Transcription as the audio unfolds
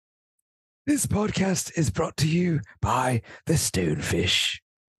This podcast is brought to you by the stonefish.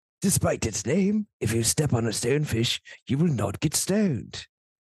 Despite its name, if you step on a stonefish, you will not get stoned.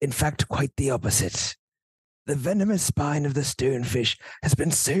 In fact, quite the opposite. The venomous spine of the stonefish has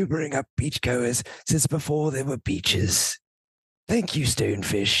been sobering up beachgoers since before there were beaches. Thank you,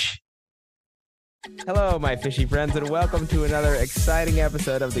 stonefish. Hello, my fishy friends, and welcome to another exciting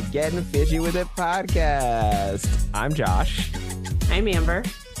episode of the Getting Fishy With It podcast. I'm Josh. I'm Amber.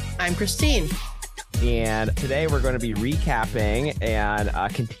 I'm Christine. And today we're going to be recapping and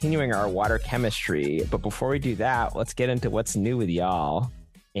continuing our water chemistry. But before we do that, let's get into what's new with y'all.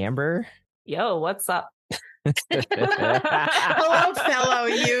 Amber? Yo, what's up? Hello, fellow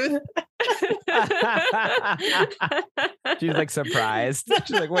youth. She's like surprised.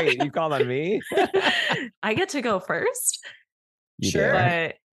 She's like, wait, you called on me? I get to go first? Sure.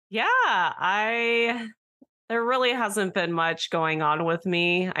 But yeah, there really hasn't been much going on with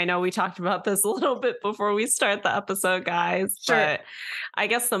me. I know we talked about this a little bit before we start the episode, guys. Sure. But I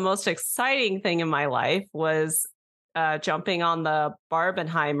guess the most exciting thing in my life was jumping on the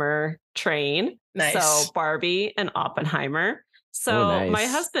Barbenheimer train. Nice. So Barbie and Oppenheimer. So nice. My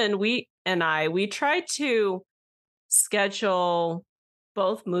husband, we tried to schedule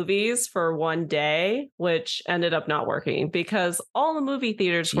both movies for one day, which ended up not working because all the movie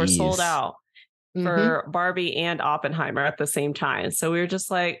theaters were sold out for Barbie and Oppenheimer at the same time. So we were just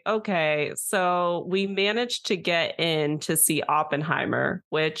like, okay, so we managed to get in to see Oppenheimer,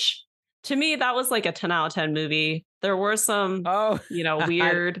 which to me, that was like a 10 out of 10 movie. There were some,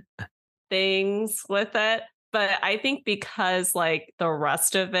 weird things with it. But I think because like the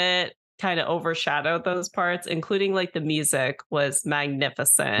rest of it kind of overshadowed those parts, including like the music was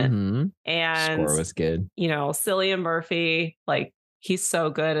magnificent. Mm-hmm. And score was good. Cillian Murphy, like he's so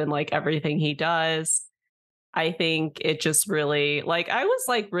good in like everything he does. I think it just really I was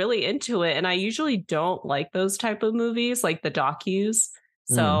like really into it. And I usually don't like those type of movies, like the docus.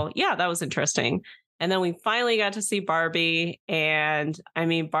 So yeah, that was interesting. And then we finally got to see Barbie. And I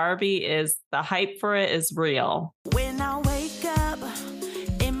mean, Barbie is the hype for it is real. When I wake up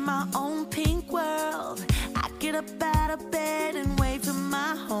in my own pink world, I get up out of bed and wait for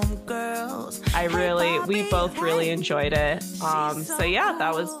my homegirls. We both really enjoyed it. So yeah,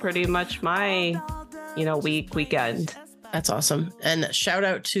 that was pretty much my, weekend. That's awesome. And shout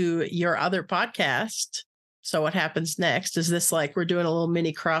out to your other podcast. So what happens next? Is this like we're doing a little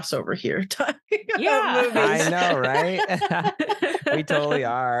mini crossover here? Talking about movies. I know, right? We totally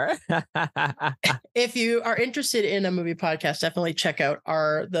are. If you are interested in a movie podcast, definitely check out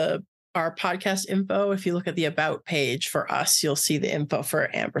our podcast info. If you look at the about page for us, you'll see the info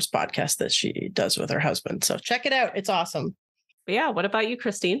for Amber's podcast that she does with her husband. So check it out. It's awesome. But yeah. What about you,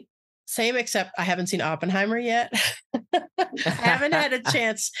 Christine? Same, except I haven't seen Oppenheimer yet. I haven't had a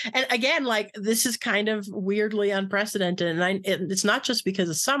chance. And again, like this is kind of weirdly unprecedented. And it's not just because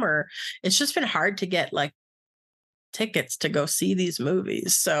of summer. It's just been hard to get like tickets to go see these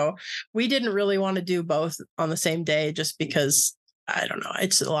movies. So we didn't really want to do both on the same day just because, I don't know,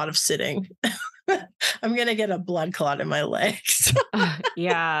 it's a lot of sitting. I'm going to get a blood clot in my legs.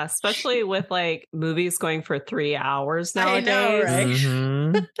 Yeah, especially with like movies going for 3 hours nowadays. I know, right?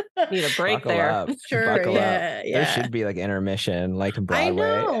 Mm-hmm. Need a break Buckle there. Up. Sure, Buckle yeah, up. yeah. There should be like intermission, like in Broadway. I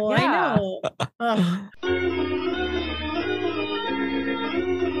know. Oh.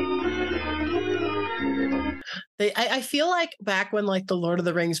 I feel like back when like the Lord of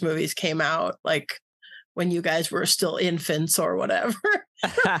the Rings movies came out, like when you guys were still infants or whatever.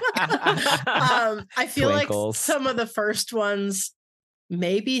 I feel Twinkles. like some of the first ones,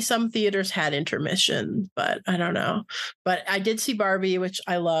 maybe some theaters had intermission, but I don't know. But I did see Barbie, which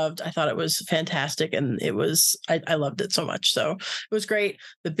I loved. I thought it was fantastic. And I loved it so much. So it was great.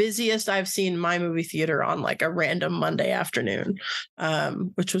 The busiest I've seen my movie theater on like a random Monday afternoon,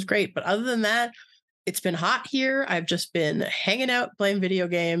 which was great. But other than that, it's been hot here. I've just been hanging out, playing video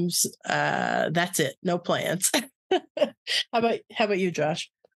games. That's it. No plans. How about you, Josh?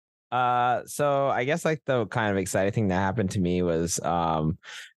 So I guess like the kind of exciting thing that happened to me was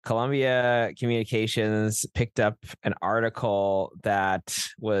Columbia Communications picked up an article that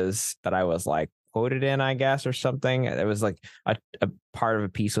I was like quoted in, I guess, or something. It was like a part of a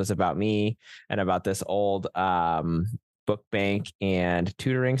piece was about me and about this old book bank and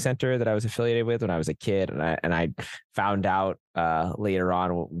tutoring center that I was affiliated with when I was a kid. And I found out later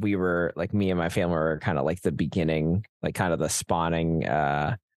on, we were like, me and my family were kind of like the beginning, like kind of the spawning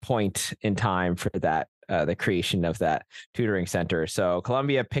point in time for that the creation of that tutoring center. So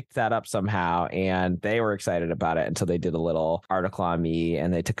Columbia picked that up somehow, and they were excited about it until they did a little article on me,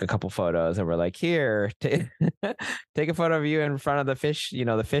 and they took a couple photos and were like, here, take a photo of you in front of the fish,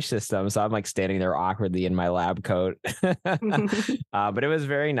 the fish system. So I'm like standing there awkwardly in my lab coat. But it was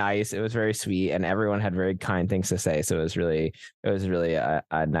very nice. It was very sweet, and everyone had very kind things to say. So it was really a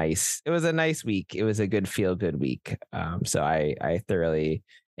nice week. It was a good feel good week. So I thoroughly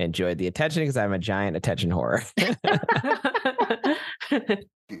enjoyed the attention because I'm a giant attention whore.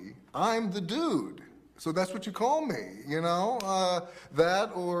 I'm the dude. So that's what you call me,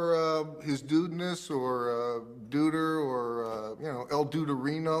 that or his dudeness or duder or, El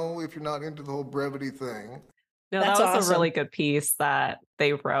Duderino if you're not into the whole brevity thing. No, That's that was awesome. a really good piece that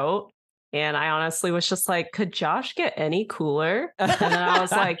they wrote. And I honestly was just like, could Josh get any cooler? And then I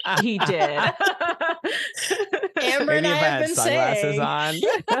was like, he did. Amber and I have been saying on.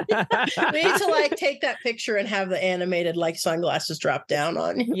 we need to take that picture and have the animated sunglasses drop down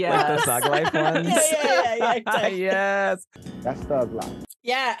on you. Yeah. The Thug Life ones. Yeah, exactly. Yes. That's Thug Life.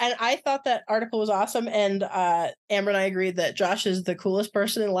 Yeah, and I thought that article was awesome, and Amber and I agreed that Josh is the coolest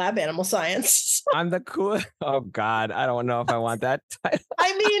person in lab animal science. I'm the coolest. Oh God, I don't know if I want that title.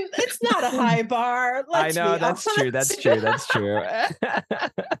 I mean, it's not a high bar. I know, that's true. That's true.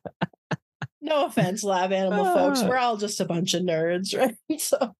 No offense, lab animal folks. We're all just a bunch of nerds, right?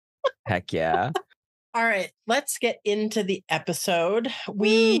 So, heck yeah. all right, let's get into the episode.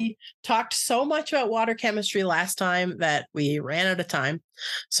 We talked so much about water chemistry last time that we ran out of time.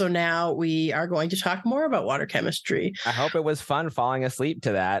 So now we are going to talk more about water chemistry. I hope it was fun falling asleep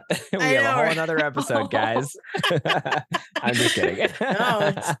to that. We I have know, a whole right? another episode, guys. I'm just kidding.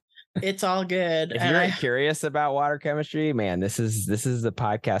 No, it's all good. If you're curious about water chemistry, man, this is the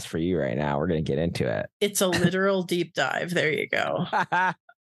podcast for you right now. We're going to get into it. It's a literal deep dive. There you go.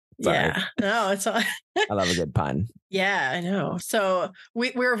 Sorry. Yeah, no, it's all. I love a good pun. Yeah, I know. So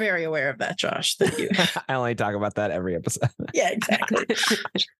we're very aware of that, Josh. That you. I only talk about that every episode. Yeah, exactly.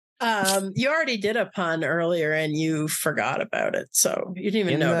 You already did a pun earlier and you forgot about it, so you didn't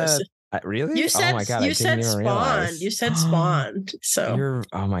even notice. Really? You said, oh my God, you said spawned. realize. You said spawned. So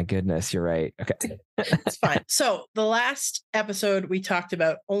oh my goodness, you're right. Okay. It's fine. So the last episode we talked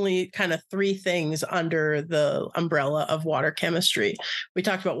about only kind of 3 things under the umbrella of water chemistry. We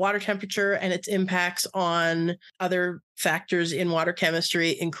talked about water temperature and its impacts on other factors in water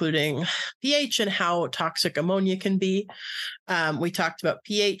chemistry, including pH and how toxic ammonia can be. We talked about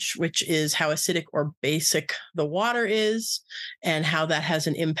pH, which is how acidic or basic the water is, and how that has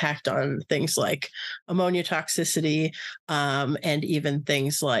an impact on things like ammonia toxicity, and even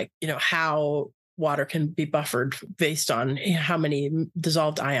things like, how water can be buffered based on how many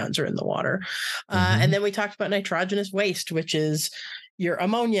dissolved ions are in the water. And then we talked about nitrogenous waste, which is your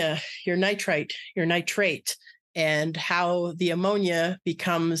ammonia, your nitrite, your nitrate, and how the ammonia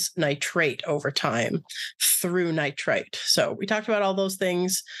becomes nitrate over time through nitrite. So we talked about all those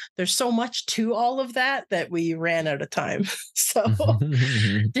things. There's so much to all of that we ran out of time. So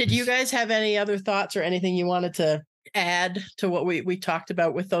did you guys have any other thoughts or anything you wanted to add to what we talked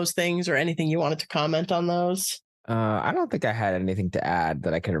about with those things, or anything you wanted to comment on those? I don't think I had anything to add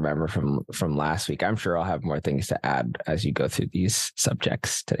that I can remember from last week. I'm sure I'll have more things to add as you go through these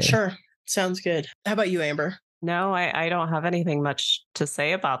subjects today. Sure. Sounds good. How about you, Amber? No, I don't have anything much to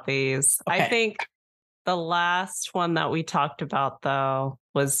say about these. Okay. I think the last one that we talked about, though,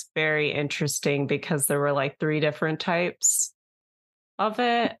 was very interesting because there were 3 different types of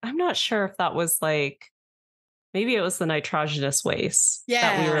it. I'm not sure if that was maybe it was the nitrogenous waste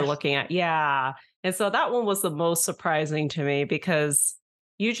that we were looking at. Yeah. And so that one was the most surprising to me because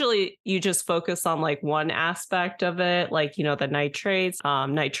usually you just focus on one aspect of it, the nitrates,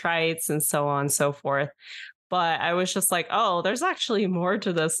 nitrites, and so on and so forth. But I was just like, oh, there's actually more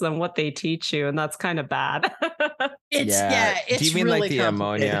to this than what they teach you. And that's kind of bad. It's do you mean really the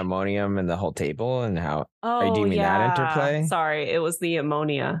ammonia, ammonium, and the whole table and how? Oh, do you mean that interplay? Sorry, it was the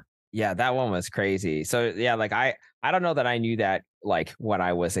ammonia. Yeah, that one was crazy. So yeah, I don't know that I knew that when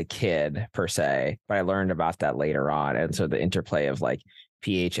I was a kid per se, but I learned about that later on. And so the interplay of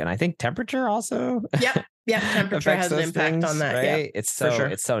pH and I think temperature also. Yep. Temperature has an impact things, on that. Right? Yeah, it's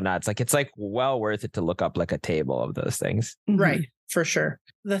so nuts. It's well worth it to look up a table of those things. Right. For sure.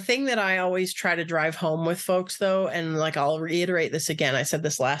 The thing that I always try to drive home with folks, though, and I'll reiterate this again, I said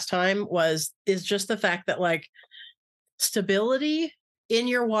this last time, is just the fact that stability in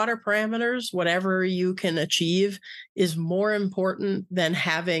your water parameters, whatever you can achieve, is more important than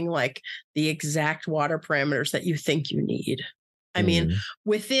having the exact water parameters that you think you need. I mean,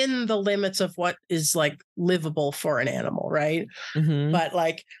 within the limits of what is livable for an animal, right? But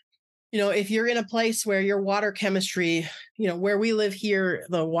if you're in a place where your water chemistry, where we live here,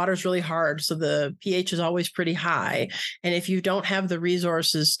 the water's really hard. So the pH is always pretty high. And if you don't have the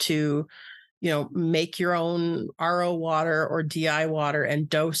resources to, make your own RO water or DI water and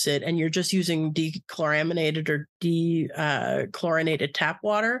dose it, and you're just using dechloraminated or dechlorinated tap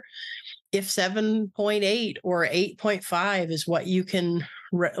water, if 7.8 or 8.5 is what you can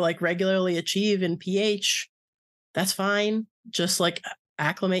regularly achieve in pH, that's fine. Just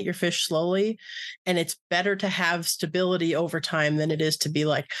acclimate your fish slowly. And it's better to have stability over time than it is to be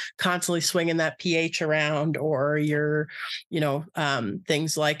constantly swinging that pH around, or your,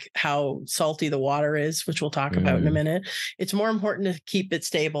 things like how salty the water is, which we'll talk about in a minute. It's more important to keep it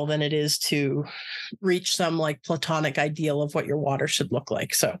stable than it is to reach some platonic ideal of what your water should look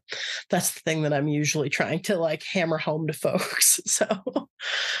like. So that's the thing that I'm usually trying to hammer home to folks. So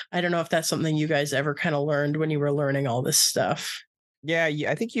I don't know if that's something you guys ever kind of learned when you were learning all this stuff. Yeah,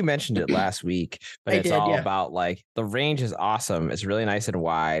 I think you mentioned it last week, but it's all about the range is awesome. It's really nice and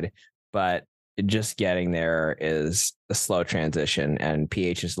wide, but just getting there is a slow transition, and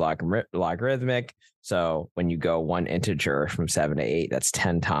pH is logarithmic. So when you go one integer from 7 to 8, that's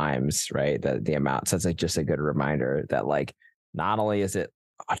 10 times, right? The amount. So it's just a good reminder that not only is it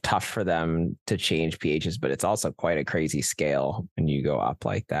tough for them to change pHs, but it's also quite a crazy scale when you go up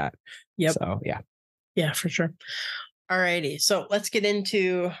like that. Yep. So yeah, for sure. Alrighty, so let's get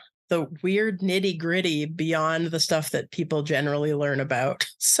into the weird nitty gritty beyond the stuff that people generally learn about.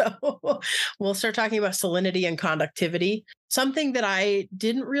 So we'll start talking about salinity and conductivity. Something that I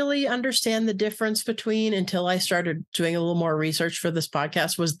didn't really understand the difference between until I started doing a little more research for this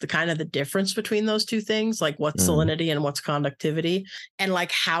podcast was the difference between those two things, what's salinity and what's conductivity, and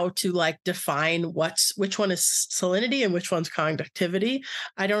how to define which one is salinity and which one's conductivity.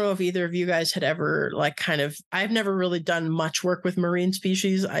 I don't know if either of you guys had ever I've never really done much work with marine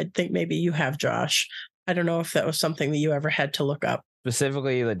species. I think maybe you have, Josh. I don't know if that was something that you ever had to look up.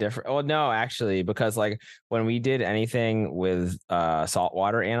 Specifically the different, well, no, actually, because when we did anything with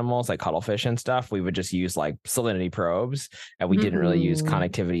saltwater animals like cuttlefish and stuff, we would just use salinity probes, and we didn't really use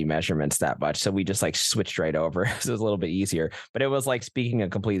conductivity measurements that much. So we just switched right over. So it was a little bit easier, but it was speaking a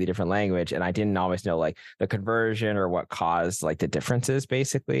completely different language, and I didn't always know the conversion or what caused the differences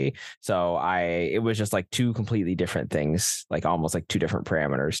basically. So it was just two completely different things, almost two different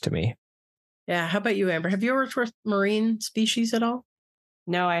parameters to me. Yeah. How about you, Amber? Have you worked with marine species at all?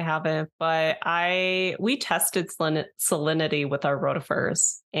 No, I haven't, but we tested salinity with our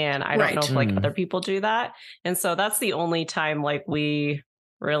rotifers, and I don't know if other people do that. And so that's the only time we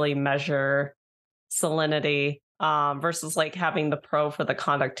really measure salinity versus having the probe for the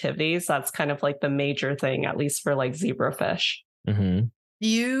conductivities. That's kind of the major thing, at least for zebrafish.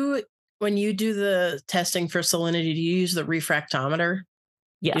 Mm-hmm. When you do the testing for salinity, do you use the refractometer?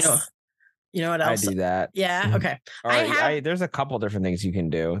 Yes. You know what else? I do that. Yeah. Okay. There's a couple different things you can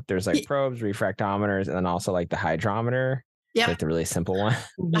do. There's probes, refractometers, and then also the hydrometer. Yeah. The really simple one.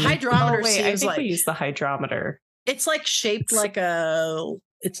 The hydrometer I think we use the hydrometer. It's shaped like a.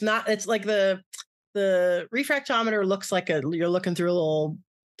 It's not. It's the refractometer looks like you're looking through a little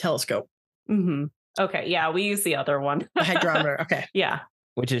telescope. Mm-hmm. Okay. Yeah, we use the other one. The hydrometer. Okay. Yeah.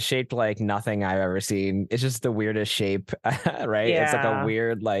 Which is shaped like nothing I've ever seen. It's just the weirdest shape, right? Yeah. It's a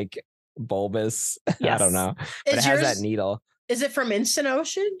weird bulbous. Yes. I don't know, but it has that needle. Is it from Instant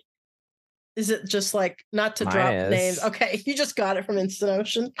Ocean? Is it just not to drop names? Okay, you just got it from Instant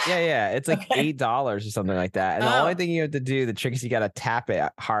Ocean. Yeah. It's $8 or something like that. And the only thing you have to do, the trick is you got to tap it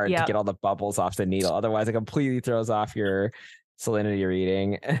hard to get all the bubbles off the needle. Otherwise, it completely throws off your salinity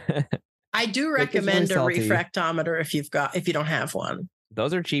reading. I do recommend a refractometer if you don't have one.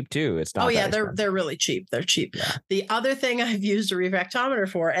 Those are cheap too. It's not. Oh yeah, they're really cheap. They're cheap. Yeah. The other thing I've used a refractometer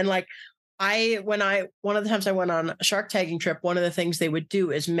for, and one of the times I went on a shark tagging trip, one of the things they would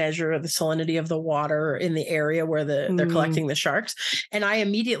do is measure the salinity of the water in the area where they're collecting the sharks. And I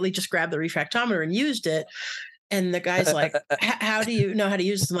immediately just grabbed the refractometer and used it. And the guy's like, how do you know how to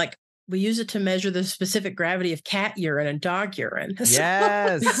use it? I'm like, we use it to measure the specific gravity of cat urine and dog urine.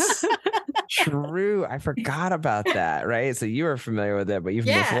 Yes. True. I forgot about that. Right. So you were familiar with it, but you've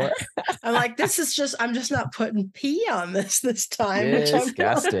before. I'm like, I'm just not putting pee on this time.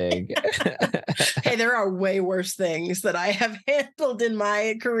 Disgusting. Hey, there are way worse things that I have handled in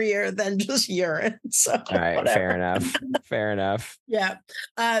my career than just urine. So all right. Whatever. Fair enough. Yeah.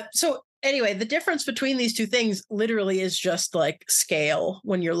 So anyway, the difference between these two things literally is just scale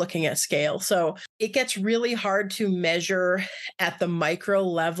when you're looking at scale. So it gets really hard to measure at the micro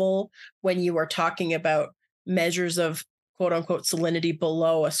level when you are talking about measures of quote unquote salinity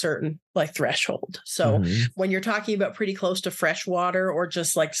below a certain like threshold. So when you're talking about pretty close to fresh water or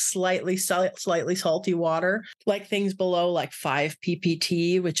just like slightly salty water, like things below like 5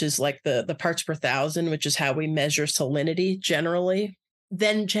 ppt, which is like the parts per thousand, which is how we measure salinity generally,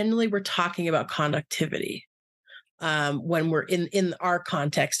 then generally we're talking about conductivity. When we're in our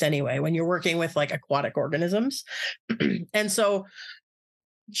context anyway, when you're working with like aquatic organisms. And so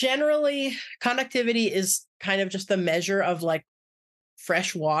generally conductivity is kind of just the measure of like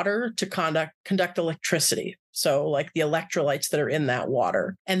fresh water to conduct electricity. So like the electrolytes that are in that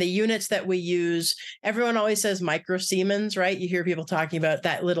water. And the units that we use, everyone always says microsiemens, right? You hear people talking about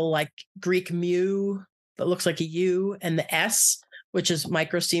that little like Greek mu that looks like a U, and the S, which is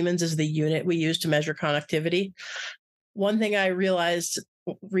microsiemens, is the unit we use to measure conductivity. One thing I realized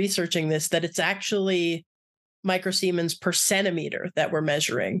researching this, that it's actually microsiemens per centimeter that we're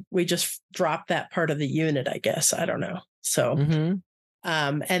measuring. We just dropped that part of the unit, I guess. I don't know. So,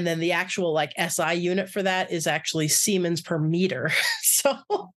 and then the actual like SI unit for that is actually Siemens per meter. So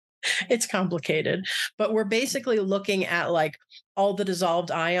it's complicated, but we're basically looking at like all the dissolved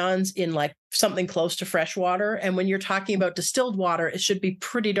ions in like something close to fresh water. And when you're talking about distilled water, it should be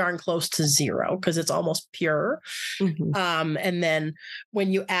pretty darn close to zero because it's almost pure. And then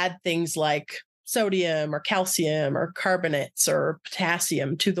when you add things like sodium or calcium or carbonates or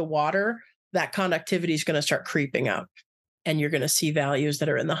potassium to the water, that conductivity is going to start creeping up. And you're going to see values that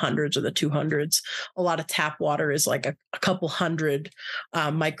are in the hundreds or the 200s. A lot of tap water is like a couple hundred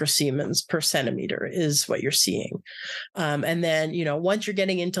microsiemens per centimeter is what you're seeing. And then, you know, once you're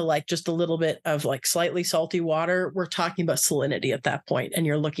getting into like just a little bit of like slightly salty water, we're talking about salinity at that point. And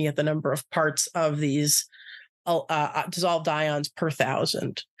you're looking at the number of parts of these dissolved ions per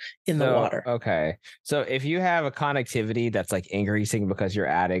thousand in the water. Okay. So if you have a conductivity that's like increasing because you're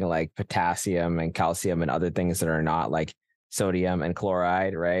adding like potassium and calcium and other things that are not like sodium and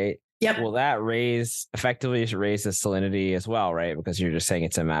chloride, right? Yep. Will that effectively raise the salinity as well, right? Because you're just saying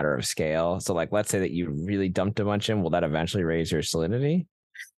it's a matter of scale. So like, let's say that you really dumped a bunch in, will that eventually raise your salinity?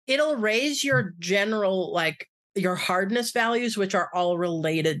 It'll raise your general, like your hardness values, which are all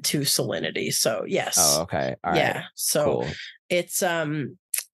related to salinity. So yes. Oh, okay. All yeah. right. So cool. It's,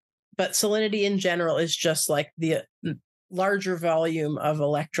 but salinity in general is just like the larger volume of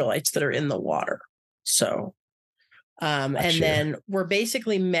electrolytes that are in the water. So, and then we're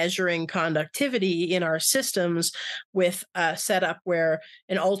basically measuring conductivity in our systems with a setup where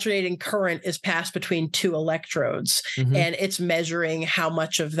an alternating current is passed between two electrodes, and it's measuring how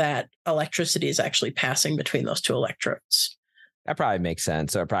much of that electricity is actually passing between those two electrodes. That probably makes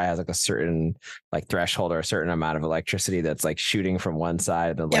sense. So it probably has like a certain like threshold or a certain amount of electricity that's like shooting from one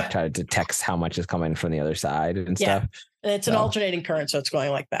side, and like try to detect how much is coming from the other side and stuff. And it's an alternating current, so it's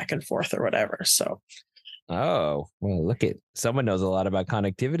going like back and forth or whatever. So. Oh, well, look at someone knows a lot about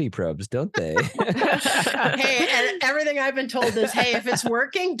conductivity probes, don't they? Hey, and everything I've been told is, hey, if it's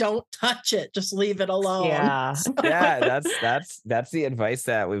working, don't touch it. Just leave it alone. Yeah. Yeah, that's the advice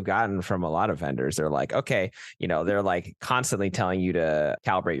that we've gotten from a lot of vendors. They're like, okay, you know, they're like constantly telling you to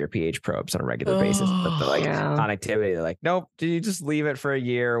calibrate your pH probes on a regular basis. But they're like conductivity, they're like, nope, do you just leave it for a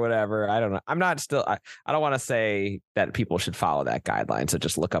year or whatever? I don't know. I don't want to say that people should follow that guideline. So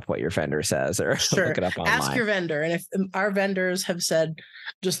just look up what your vendor says or look it up online. Ask your vendor. And if our vendors have said,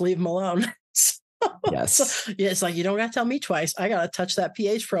 just leave them alone. Yes. It's like, you don't got to tell me twice. I got to touch that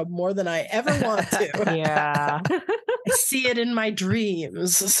pH probe more than I ever want to. Yeah. I see it in my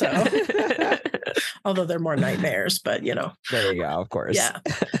dreams. So, although they're more nightmares, but you know. There you go. Of course. Yeah.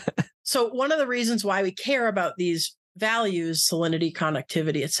 So one of the reasons why we care about these values, salinity,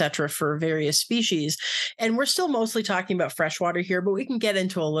 conductivity, etc., for various species, and we're still mostly talking about freshwater here, but we can get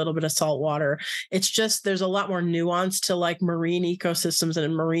into a little bit of saltwater. It's just there's a lot more nuance to like marine ecosystems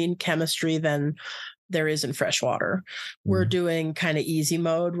and marine chemistry than there is in freshwater. We're doing kind of easy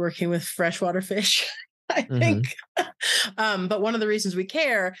mode working with freshwater fish, I think. But one of the reasons we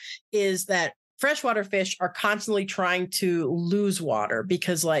care is that freshwater fish are constantly trying to lose water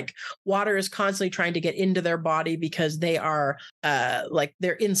because like water is constantly trying to get into their body because they are like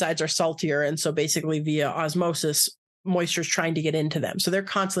their insides are saltier. And so basically via osmosis, moisture is trying to get into them. So they're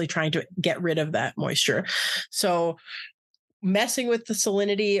constantly trying to get rid of that moisture. So messing with the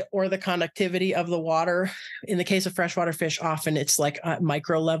salinity or the conductivity of the water, in the case of freshwater fish, often it's like at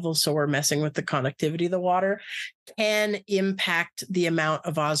micro level. So we're messing with the conductivity of the water, can impact the amount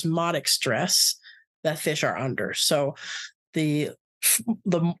of osmotic stress that fish are under. So the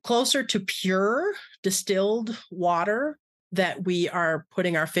closer to pure distilled water that we are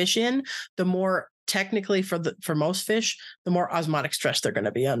putting our fish in, the more technically for most fish, the more osmotic stress they're going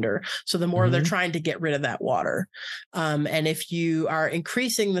to be under. So the more they're trying to get rid of that water. And if you are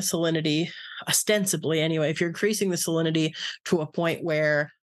increasing the salinity, ostensibly anyway, if you're increasing the salinity to a point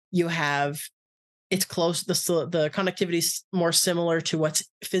where you have it's close, the conductivity is more similar to what's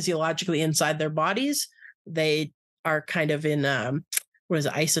physiologically inside their bodies, they are kind of in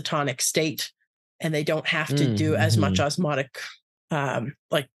isotonic state, and they don't have to do as much osmotic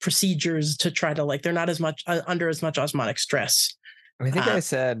like procedures to try to they're not as much under as much osmotic stress. I think I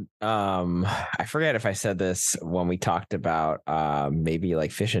said, I forget if I said this when we talked about maybe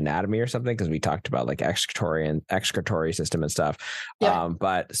like fish anatomy or something, because we talked about like excretory system and stuff. Yeah.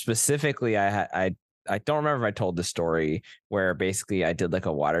 But specifically, I don't remember if I told the story where basically I did like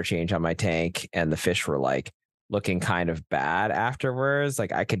a water change on my tank and the fish were like looking kind of bad afterwards.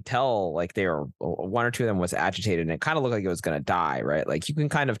 Like I could tell like they were, one or two of them was agitated and it kind of looked like it was going to die. Right. Like you can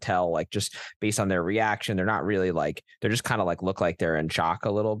kind of tell like just based on their reaction, they're not really like, they're just kind of like look like they're in shock a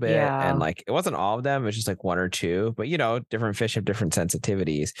little bit. Yeah. And like, it wasn't all of them. It's just like one or two, but different fish have different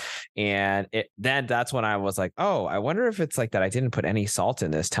sensitivities. And then that's when I was like, oh, I wonder if it's like that I didn't put any salt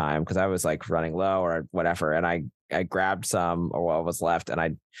in this time because I was like running low or whatever. And I grabbed some or what was left and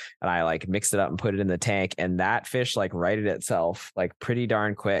I like mixed it up and put it in the tank, and that fish like righted itself like pretty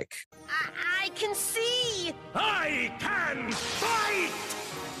darn quick. I can see. I can fight!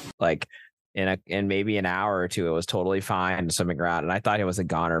 Like in maybe an hour or two, it was totally fine swimming around, and I thought it was a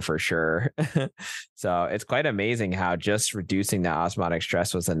goner for sure. So it's quite amazing how just reducing that osmotic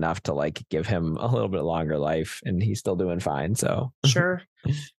stress was enough to like give him a little bit longer life, and he's still doing fine. So sure.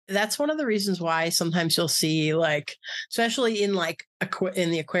 That's one of the reasons why sometimes you'll see like, especially in like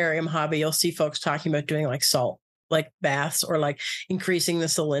in the aquarium hobby, you'll see folks talking about doing like salt, like baths, or like increasing the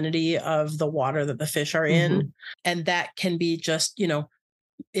salinity of the water that the fish are in. And that can be just,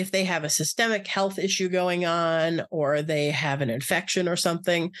 if they have a systemic health issue going on, or they have an infection or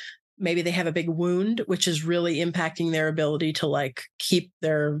something, maybe they have a big wound, which is really impacting their ability to like keep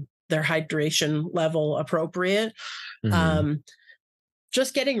their hydration level appropriate.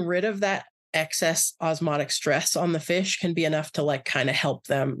 Just getting rid of that excess osmotic stress on the fish can be enough to like kind of help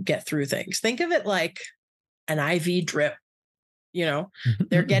them get through things. Think of it like an IV drip.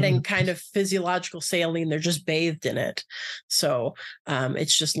 They're getting kind of physiological saline. They're just bathed in it. So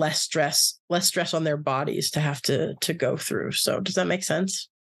it's just less stress on their bodies to have to go through. So does that make sense?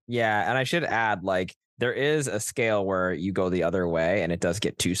 Yeah. And I should add, like, there is a scale where you go the other way and it does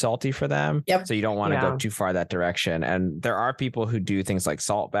get too salty for them. Yep. So you don't want to go too far that direction. And there are people who do things like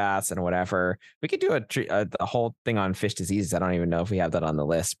salt baths and whatever. We could do a whole thing on fish diseases. I don't even know if we have that on the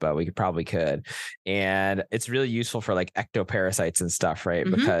list, but we probably could. And it's really useful for like ectoparasites and stuff, right?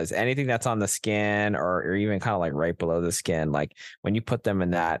 Because anything that's on the skin or even kind of like right below the skin, like when you put them in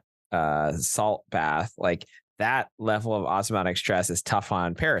that salt bath, like that level of osmotic stress is tough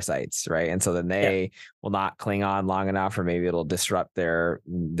on parasites, right? And so then they will not cling on long enough, or maybe it'll disrupt their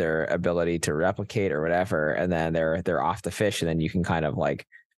ability to replicate or whatever, and then they're off the fish, and then you can kind of like,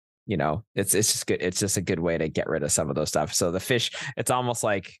 it's just good. It's just a good way to get rid of some of those stuff. So the fish, it's almost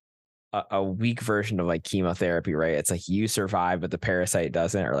like a weak version of like chemotherapy, right? It's like you survive, but the parasite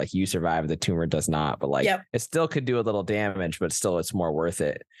doesn't, or like you survive, the tumor does not. But like it still could do a little damage, but still it's more worth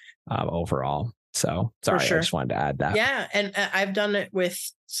it overall. So sorry, I just wanted to add that. Yeah. And I've done it with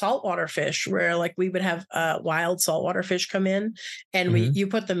saltwater fish where like we would have wild saltwater fish come in, and you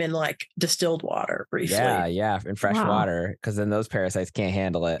put them in like distilled water briefly. Yeah. In fresh water, because then those parasites can't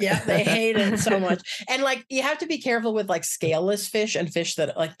handle it. Yeah, they hate it so much. And like you have to be careful with like scaleless fish and fish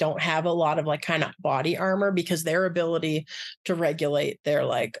that like don't have a lot of like kind of body armor, because their ability to regulate their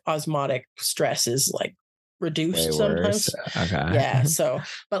like osmotic stress is like reduced way sometimes. Okay. Yeah. So,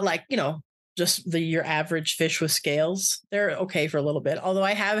 but like, just your average fish with scales, they're okay for a little bit. Although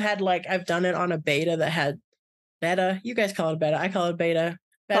I have had like, I've done it on a beta that had beta. You guys call it beta. I call it beta.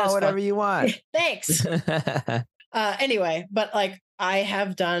 Oh, whatever you want. Thanks. Anyway, but like I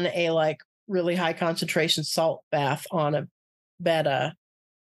have done a like really high concentration salt bath on a beta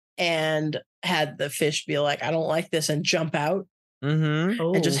and had the fish be like, I don't like this, and jump out.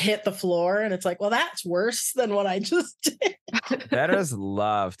 And just hit the floor, and it's like, well, that's worse than what I just did. Betas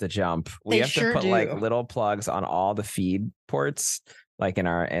love to jump. We have to put like little plugs on all the feed ports, like in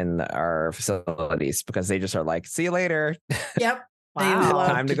our facilities, because they just are like, see you later. Yep. Wow.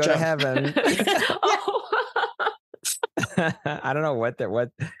 Time to go to heaven. I don't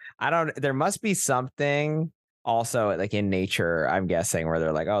know there must be something also like in nature, I'm guessing, where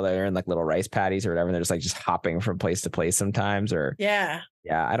they're like, oh, they're in like little rice paddies or whatever. And they're just like hopping from place to place sometimes, or Yeah.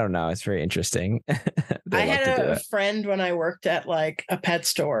 I don't know. It's very interesting. I had a friend when I worked at like a pet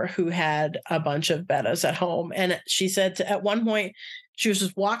store who had a bunch of bettas at home. And she said at one point, she was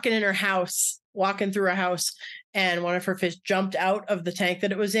just walking through her house, and one of her fish jumped out of the tank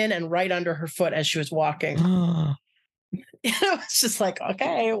that it was in and right under her foot as she was walking. It was just like,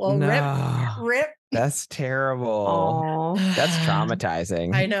 okay, well, rip. That's terrible. That's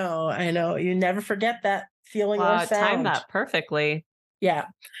traumatizing. I know. You never forget that feeling or sound. Timed that perfectly. Yeah.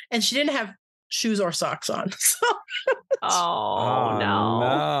 And she didn't have shoes or socks on. So.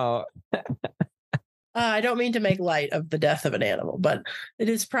 No. I don't mean to make light of the death of an animal, but it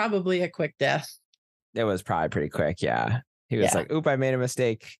is probably a quick death. It was probably pretty quick. Yeah. He was like, oop, I made a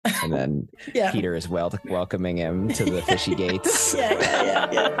mistake. And then Peter is welcoming him to the fishy gates.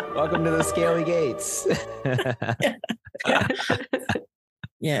 Yeah. Welcome to the scaly gates.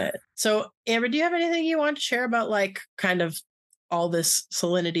 Yeah. So, Amber, do you have anything you want to share about like kind of all this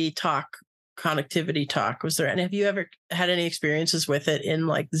salinity talk, connectivity talk? Have you ever had any experiences with it in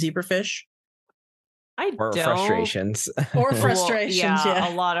like zebrafish? Frustrations. Or frustrations.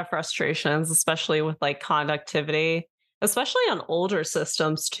 A lot of frustrations, especially with like conductivity, especially on older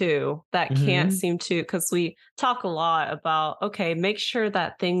systems too, that can't seem to, because we talk a lot about, okay, make sure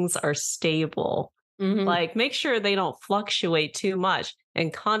that things are stable. Like make sure they don't fluctuate too much.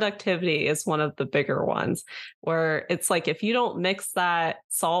 And conductivity is one of the bigger ones, where it's like, if you don't mix that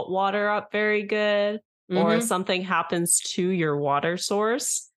salt water up very good, or something happens to your water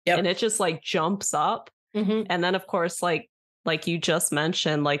source, and it just like jumps up. And then of course, like you just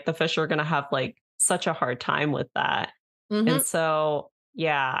mentioned, like the fish are going to have like such a hard time with that. And so,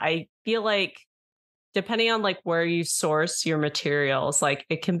 I feel like depending on like where you source your materials, like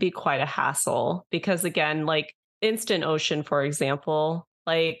it can be quite a hassle, because again, like Instant Ocean, for example,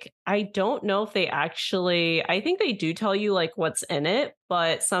 like I don't know if I think they do tell you like what's in it,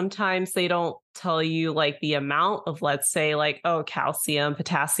 but sometimes they don't tell you like the amount of, let's say like, calcium,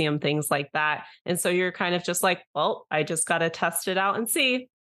 potassium, things like that. And so you're kind of just like, well, I just got to test it out and see.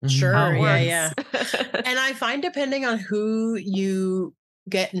 Sure. Yeah. And I find depending on who you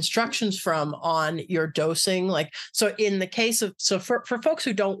get instructions from on your dosing, like, so in the case of, for folks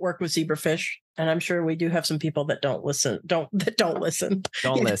who don't work with zebrafish, and I'm sure we do have some people that don't listen. Don't listen.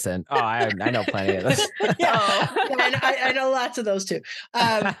 Oh, I know plenty of this. I know lots of those too.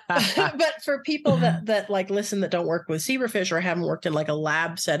 But for people that like listen, that don't work with zebrafish or haven't worked in like a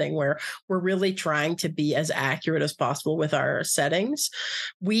lab setting where we're really trying to be as accurate as possible with our settings,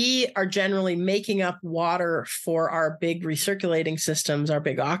 we are generally making up water for our big recirculating systems, our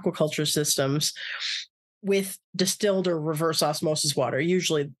big aquaculture systems, with distilled or reverse osmosis water,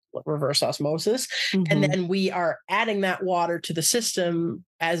 usually reverse osmosis. And then we are adding that water to the system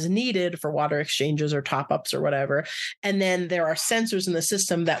as needed for water exchanges or top-ups or whatever. And then there are sensors in the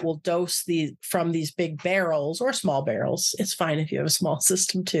system that will dose from these big barrels or small barrels. It's fine if you have a small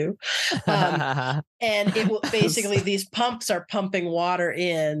system too. And it will basically, these pumps are pumping water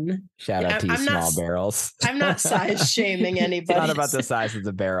in. Shout out to you, small barrels. I'm not size shaming anybody. It's not about the size of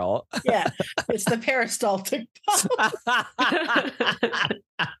the barrel. Yeah, it's the peristaltic pump.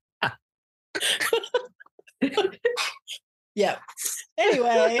 Yeah.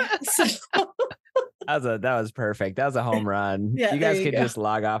 Anyway, that was perfect. That was a home run. Yeah, you guys could just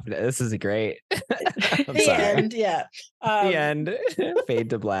log off. This is great. The end. Yeah. The end. Fade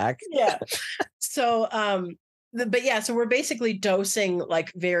to black. Yeah. So, so we're basically dosing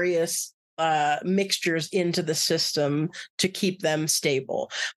like various mixtures into the system to keep them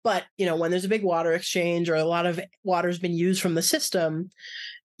stable. But, when there's a big water exchange or a lot of water's been used from the system,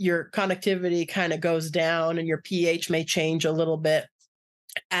 your conductivity kind of goes down and your pH may change a little bit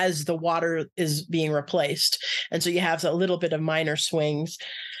as the water is being replaced. And so you have a little bit of minor swings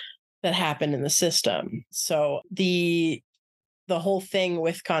that happen in the system. So the whole thing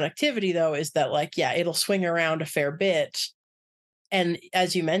with conductivity, though, is that like, it'll swing around a fair bit. And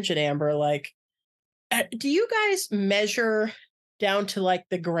as you mentioned, Amber, like, do you guys measure down to like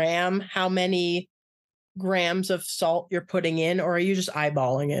the gram, how many grams of salt you're putting in, or are you just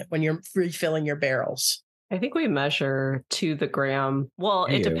eyeballing it when you're refilling your barrels? I think we measure to the gram. Well,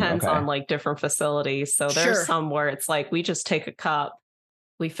 it depends on like different facilities. So there's some where it's like we just take a cup,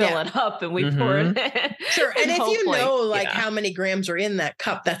 we fill it up, and we pour it in. Sure. And if you know how many grams are in that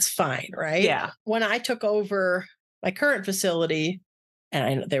cup, that's fine, right? Yeah. When I took over my current facility, and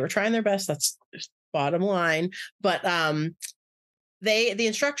I know they were trying their best, that's bottom line, but the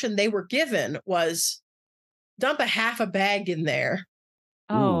instruction they were given was dump a half a bag in there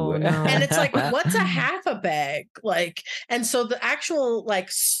Oh, no. And it's like, what's a half a bag? Like, and so the actual like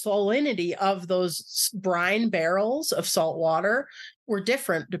salinity of those brine barrels of salt water were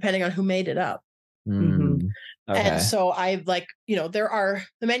different depending on who made it up. Okay. And so I like, the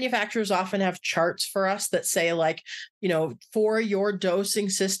manufacturers often have charts for us that say like, for your dosing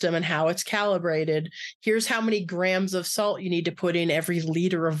system and how it's calibrated, here's how many grams of salt you need to put in every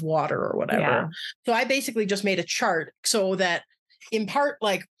liter of water or whatever. Yeah. So I basically just made a chart so that in part,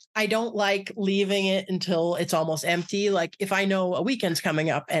 like, I don't like leaving it until it's almost empty. Like if I know a weekend's coming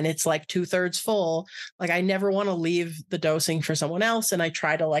up and it's like 2/3 full, like I never want to leave the dosing for someone else. And I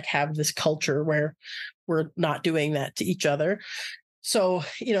try to like have this culture where we're not doing that to each other. So,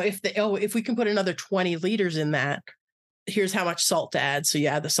 if we can put another 20 liters in that, here's how much salt to add. So you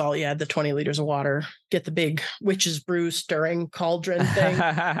add the salt, you add the 20 liters of water, get the big witch's brew stirring cauldron thing.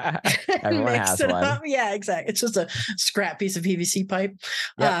 Everyone mix has it one. up. Yeah, exactly. It's just a scrap piece of PVC pipe.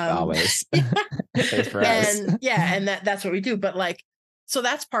 Always. It's for us. And that's what we do. But like, so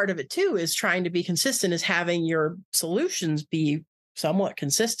that's part of it too, is trying to be consistent, is having your solutions be somewhat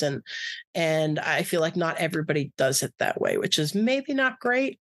consistent. And I feel like not everybody does it that way, which is maybe not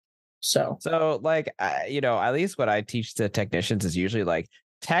great. So like, at least what I teach to technicians is usually like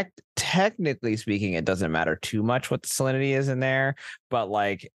technically speaking, it doesn't matter too much what the salinity is in there. But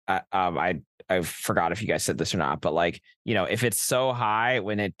like, I forgot if you guys said this or not, but like, if it's so high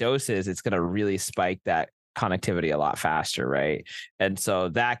when it doses, it's going to really spike that conductivity a lot faster. Right. And so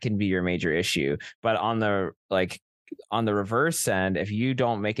that can be your major issue. But on the reverse end, if you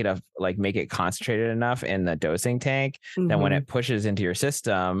don't make it concentrated enough in the dosing tank, then when it pushes into your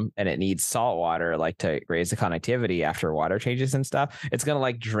system and it needs salt water, like to raise the conductivity after water changes and stuff, it's going to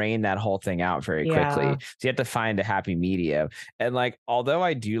like drain that whole thing out very quickly. So you have to find a happy medium. And like, although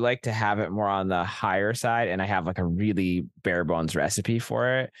I do like to have it more on the higher side, and I have like a really bare bones recipe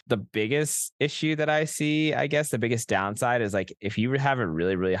for it, the biggest issue that I see, I guess the biggest downside is like, if you have a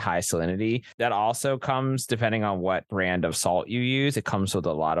really, really high salinity, that also comes depending on what brand of salt you use. It comes with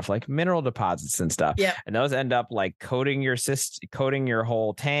a lot of like mineral deposits and stuff. Yeah. And those end up like coating your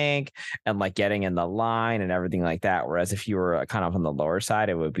whole tank and like getting in the line and everything like that. Whereas if you were kind of on the lower side,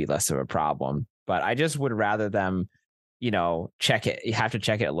 it would be less of a problem. But I just would rather them, check it. You have to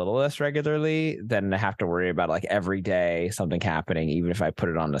check it a little less regularly than have to worry about like every day something happening, even if I put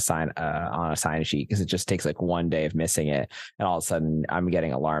it on a sign sheet, because it just takes like one day of missing it. And all of a sudden I'm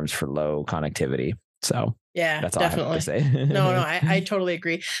getting alarms for low connectivity. So yeah, that's all definitely. I have to say. No, I totally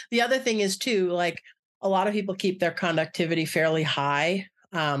agree. The other thing is too, like a lot of people keep their conductivity fairly high,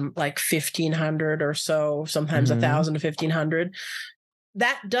 like 1,500 or so, sometimes 1,000 to 1,500.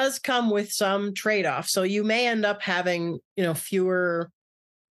 That does come with some trade-off. So you may end up having, fewer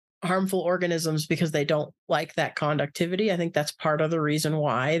harmful organisms because they don't like that conductivity. I think that's part of the reason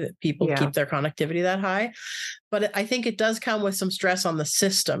why that people keep their conductivity that high. But I think it does come with some stress on the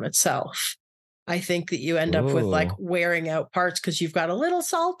system itself. I think that you end up with like wearing out parts because you've got a little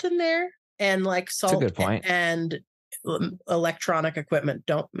salt in there, and like salt That's a good point. and electronic equipment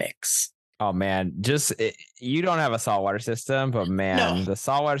don't mix. Oh man, you don't have a saltwater system, but man, the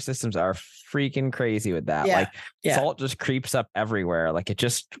saltwater systems are freaking crazy with that. Like salt just creeps up everywhere. Like it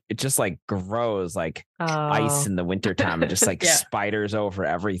just like grows like ice in the wintertime. It just like spiders over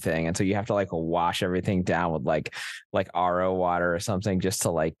everything. And so you have to like wash everything down with like RO water or something just to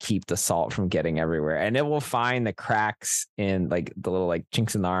like keep the salt from getting everywhere. And it will find the cracks in like the little like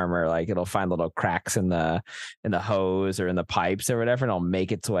chinks in the armor. Like it'll find little cracks in the hose or in the pipes or whatever, and it'll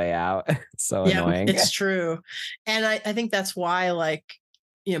make its way out. It's so annoying. It's true. And I think that's why like,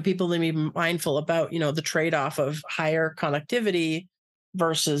 people need to be mindful about, the trade-off of higher conductivity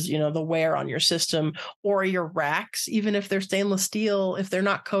versus, the wear on your system or your racks. Even if they're stainless steel, if they're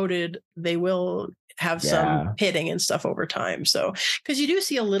not coated, they will have some pitting and stuff over time. So, because you do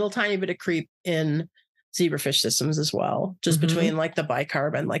see a little tiny bit of creep in zebrafish systems as well, just between like the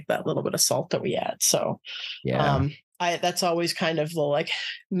bicarb and like that little bit of salt that we add. So, that's always kind of the like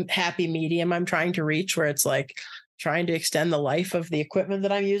happy medium I'm trying to reach, where it's like trying to extend the life of the equipment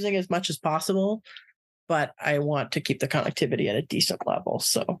that I'm using as much as possible, but I want to keep the connectivity at a decent level.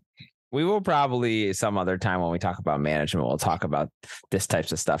 So we will probably some other time when we talk about management, we'll talk about this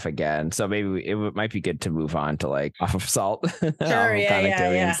types of stuff again. So maybe it might be good to move on to like off of salt,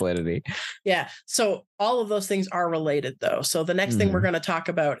 connectivity and salinity. Yeah. So all of those things are related though. So the next thing we're going to talk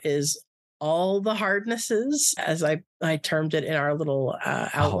about is all the hardnesses, as I termed it in our little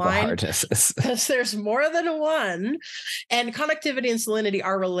outline. All the hardnesses. Because there's more than one. And conductivity and salinity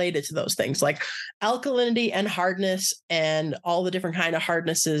are related to those things. Like alkalinity and hardness and all the different kind of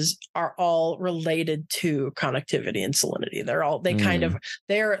hardnesses are all related to conductivity and salinity.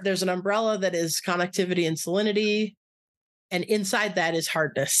 There's an umbrella that is conductivity and salinity. And inside that is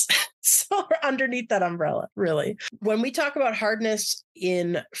hardness. So underneath that umbrella, really. When we talk about hardness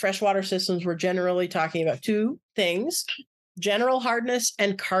in freshwater systems, we're generally talking about two things: general hardness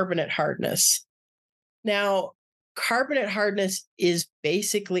and carbonate hardness. Now, carbonate hardness is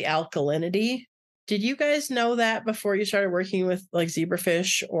basically alkalinity. Did you guys know that before you started working with like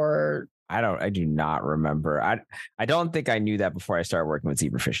zebrafish? Or I do not remember. I don't think I knew that before I started working with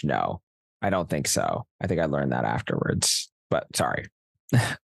zebrafish. No, I don't think so. I think I learned that afterwards. But sorry.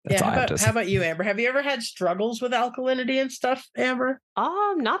 How about you, Amber? Have you ever had struggles with alkalinity and stuff, Amber?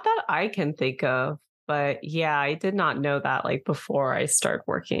 Not that I can think of, but yeah, I did not know that like before I started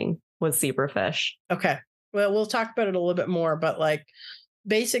working with zebrafish. Okay. Well, we'll talk about it a little bit more, but like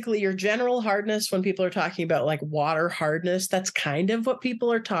basically your general hardness, when people are talking about like water hardness, that's kind of what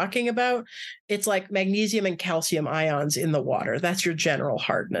people are talking about. It's like magnesium and calcium ions in the water. That's your general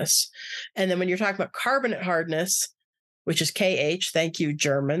hardness. And then when you're talking about carbonate hardness, which is KH. Thank you,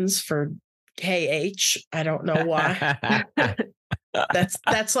 Germans, for KH. I don't know why.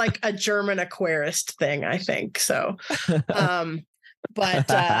 that's like a German aquarist thing, I think. So,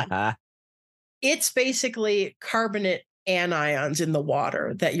 but it's basically carbonate anions in the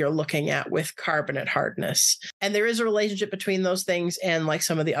water that you're looking at with carbonate hardness. And there is a relationship between those things and like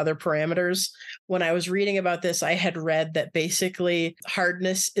some of the other parameters. When I was reading about this, I had read that basically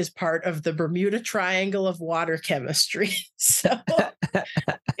hardness is part of the Bermuda Triangle of water chemistry. So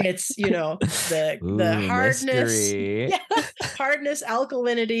it's, the hardness, hardness,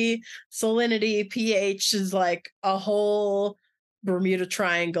 alkalinity, salinity, pH is like a whole Bermuda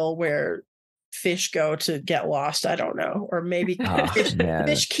Triangle where fish go to get lost. I don't know. Or maybe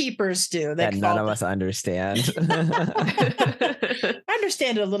fish keepers do. That none of us understand. I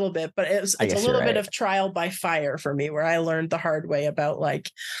understand it a little bit, but it's a little bit of trial by fire for me, where I learned the hard way about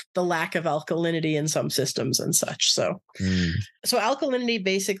like the lack of alkalinity in some systems and such. So alkalinity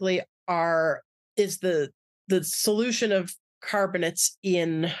basically is the solution of carbonates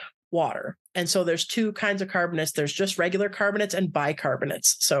in water. And so there's two kinds of carbonates. There's just regular carbonates and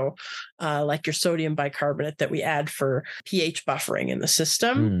bicarbonates. So like your sodium bicarbonate that we add for pH buffering in the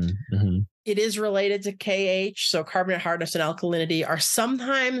system. It is related to KH. So carbonate hardness and alkalinity are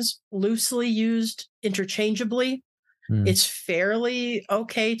sometimes loosely used interchangeably. It's fairly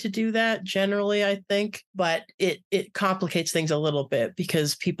okay to do that generally, I think, but it complicates things a little bit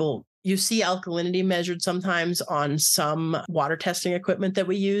because you see alkalinity measured sometimes on some water testing equipment that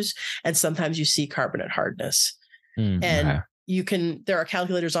we use, and sometimes you see carbonate hardness. And there are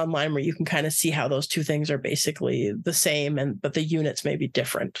calculators online where you can kind of see how those two things are basically the same, but the units may be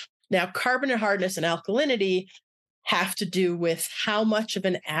different. Now, carbonate hardness and alkalinity have to do with how much of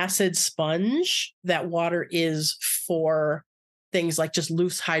an acid sponge that water is for things like just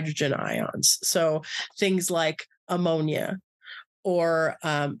loose hydrogen ions. So things like ammonia or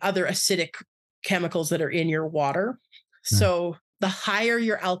other acidic chemicals that are in your water. So the higher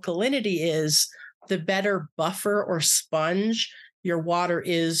your alkalinity is, the better buffer or sponge your water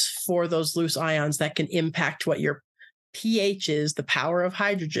is for those loose ions that can impact what your pH is, the power of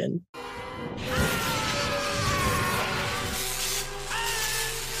hydrogen.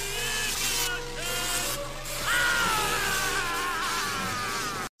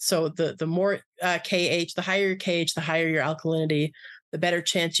 So the more KH, the higher your KH, the higher your alkalinity, the better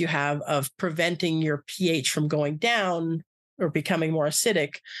chance you have of preventing your pH from going down or becoming more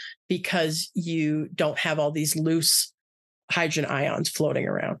acidic, because you don't have all these loose hydrogen ions floating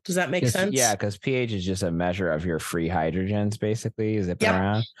around. Does that make sense? Yeah, because pH is just a measure of your free hydrogens, basically, zipping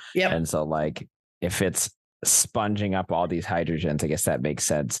around. Yep. And so like if it's sponging up all these hydrogens, I guess that makes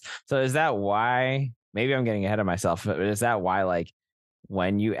sense. So is that why, maybe I'm getting ahead of myself, but is that why like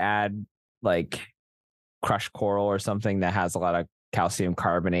when you add like crushed coral or something that has a lot of calcium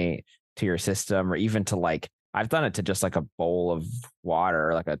carbonate to your system, or even to like, I've done it to just like a bowl of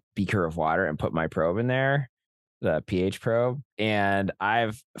water, like a beaker of water, and put my probe in there, the pH probe, and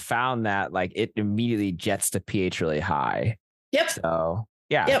I've found that like it immediately jets the pH really high. Yep. So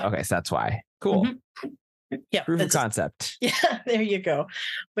yeah. Okay. So that's why. Cool. Yeah. Proof of concept. Yeah. There you go.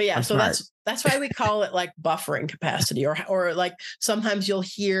 But yeah, so that's why we call it like buffering capacity, or like sometimes you'll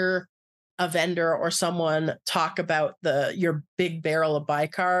hear a vendor or someone talk about your big barrel of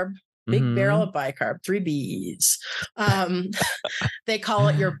bicarb. Big barrel of bicarb, 3 Bs. They call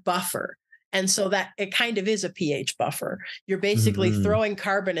it your buffer. And so that it kind of is a pH buffer. You're basically throwing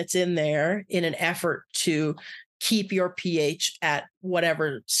carbonates in there in an effort to keep your pH at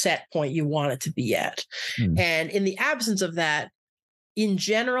whatever set point you want it to be at. And in the absence of that, in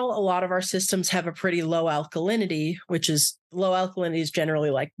general, a lot of our systems have a pretty low alkalinity, which is low alkalinity is generally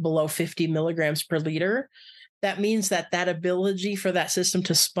like below 50 milligrams per liter. That means that ability for that system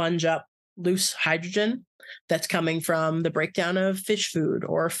to sponge up loose hydrogen that's coming from the breakdown of fish food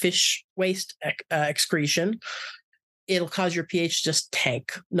or fish waste excretion, it'll cause your pH to just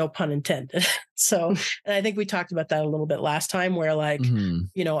tank, no pun intended. So, and I think we talked about that a little bit last time where like,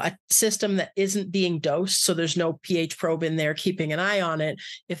 you know, a system that isn't being dosed, so there's no pH probe in there keeping an eye on it.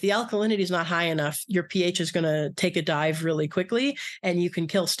 If the alkalinity is not high enough, your pH is going to take a dive really quickly and you can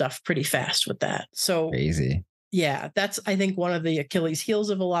kill stuff pretty fast with that. So crazy. Yeah, that's, I think, one of the Achilles heels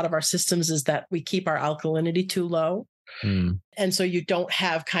of a lot of our systems is that we keep our alkalinity too low. And so you don't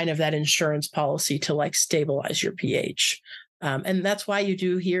have kind of that insurance policy to like stabilize your pH. And that's why you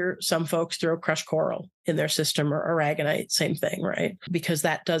do hear some folks throw crushed coral in their system or aragonite, same thing, right? Because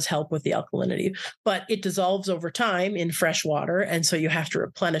that does help with the alkalinity, but it dissolves over time in fresh water. And so you have to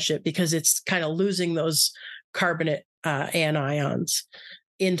replenish it because it's kind of losing those carbonate anions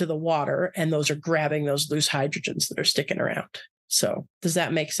into the water, and those are grabbing those loose hydrogens that are sticking around. So does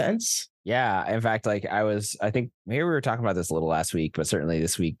that make sense? Yeah. In fact, like I think maybe we were talking about this a little last week, but certainly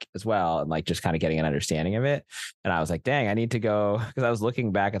this week as well. And like just kind of getting an understanding of it. And I was like, dang, I need to go, because I was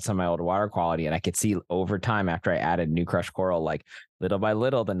looking back at some of my old water quality and I could see over time after I added new crushed coral, like little by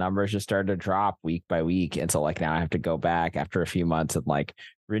little, the numbers just started to drop week by week. And so like now I have to go back after a few months and like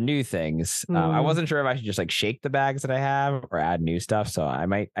renew things. I wasn't sure if I should just like shake the bags that I have or add new stuff. So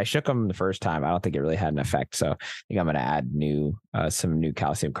I shook them the first time. I don't think it really had an effect. So I think I'm going to add some new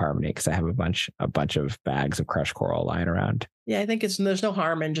calcium carbonate because I have a bunch of bags of crushed coral lying around. Yeah, I think there's no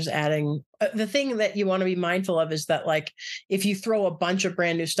harm in just adding. The thing that you want to be mindful of is that like if you throw a bunch of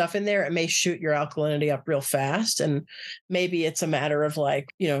brand new stuff in there, it may shoot your alkalinity up real fast. And maybe it's a matter of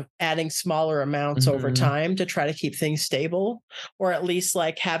like, you know, adding smaller amounts over time to try to keep things stable, or at least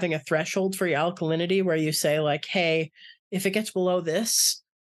like having a threshold for your alkalinity where you say like, hey, if it gets below this,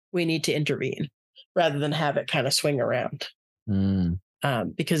 we need to intervene rather than have it kind of swing around.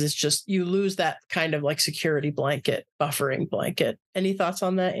 Because it's just, you lose that kind of like security blanket, buffering blanket. Any thoughts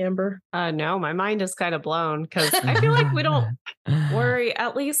on that, Amber? No, my mind is kind of blown because I feel like we don't worry,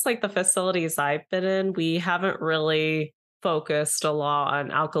 at least like the facilities I've been in, we haven't really focused a lot on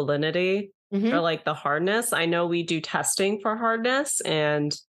alkalinity or like the hardness. I know we do testing for hardness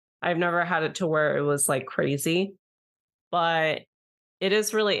and I've never had it to where it was like crazy, but it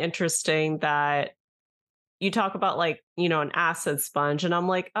is really interesting that you talk about like, you know, an acid sponge. And I'm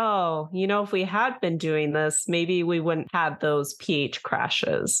like, oh, you know, if we had been doing this, maybe we wouldn't have those pH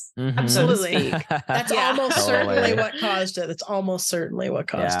crashes. Absolutely. That's almost certainly what caused it. It's almost certainly what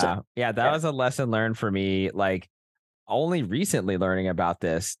caused it. Yeah, that was a lesson learned for me. Like only recently learning about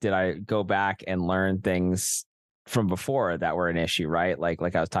this, did I go back and learn things from before that were an issue, right? Like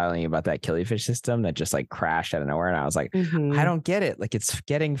I was telling you about that killifish system that just like crashed out of nowhere. And I was like, I don't get it. Like it's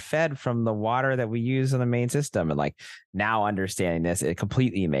getting fed from the water that we use in the main system. And like now understanding this, it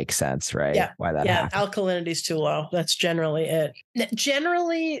completely makes sense, right? Yeah. Why that happened. Alkalinity is too low. That's generally it.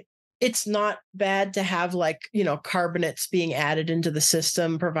 Generally, it's not bad to have like, you know, carbonates being added into the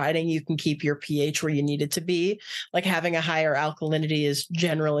system, providing you can keep your pH where you need it to be. Like having a higher alkalinity is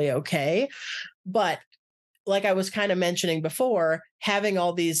generally okay. But like I was kind of mentioning before, having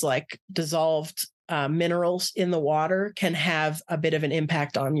all these like dissolved minerals in the water can have a bit of an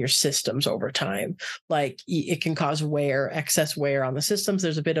impact on your systems over time. Like it can cause excess wear on the systems.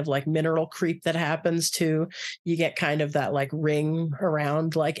 There's a bit of like mineral creep that happens too. You get kind of that like ring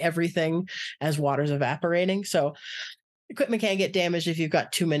around like everything as water's evaporating. So equipment can get damaged if you've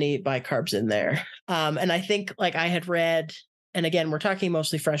got too many bicarbs in there. And I think like I had read, and again, we're talking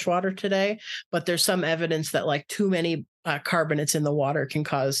mostly freshwater today, but there's some evidence that like too many carbonates in the water can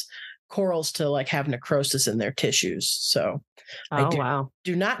cause corals to like have necrosis in their tissues. So I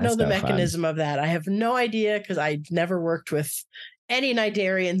do not know the mechanism of that. I have no idea because I've never worked with any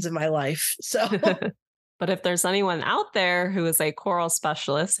cnidarians in my life. So, but if there's anyone out there who is a coral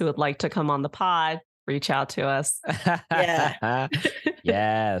specialist who would like to come on the pod, reach out to us. Yeah.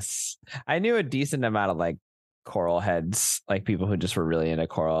 Yes. I knew a decent amount of like coral heads, like people who just were really into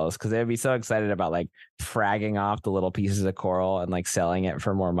corals, because they'd be so excited about like fragging off the little pieces of coral and like selling it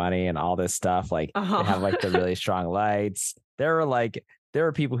for more money and all this stuff. Like they have like the really strong lights. There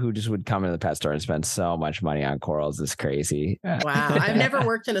were people who just would come into the pet store and spend so much money on corals. It's crazy. Wow. I've never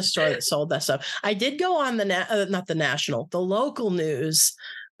worked in a store that sold that stuff. I did go on the local news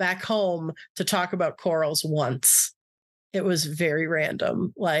back home to talk about corals once. It was very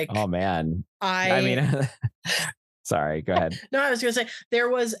random. Like, oh man, I mean, sorry, go ahead. No, I was going to say there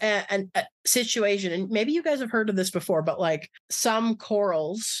was a situation, and maybe you guys have heard of this before, but like some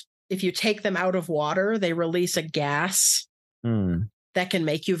corals, if you take them out of water, they release a gas that can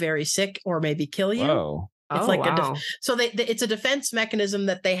make you very sick or maybe kill you. Whoa. It's so it's a defense mechanism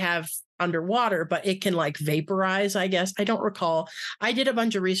that they have underwater, but it can like vaporize, I guess. I don't recall. I did a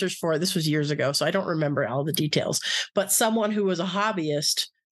bunch of research for it. This was years ago, so I don't remember all the details. But someone who was a hobbyist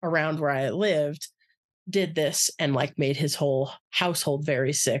around where I lived did this and like made his whole household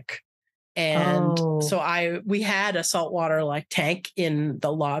very sick. And so we had a saltwater like tank in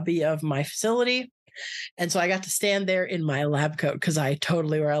the lobby of my facility. And so I got to stand there in my lab coat because I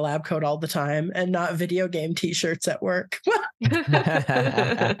totally wear a lab coat all the time and not video game t-shirts at work. But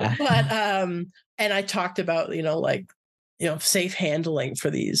and I talked about, safe handling for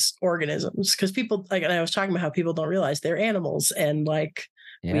these organisms, because people and I was talking about how people don't realize they're animals, and like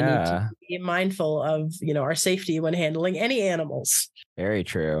we need to be mindful of, our safety when handling any animals. Very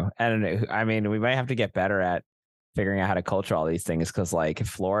true. And I mean, we might have to get better at figuring out how to culture all these things, because like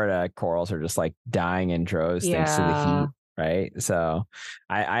Florida corals are just like dying in droves thanks to the heat, right? So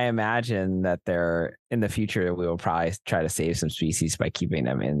I imagine that they're in the future we will probably try to save some species by keeping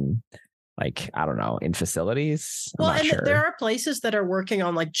them in, like, I don't know, in facilities. Well, and there are places that are working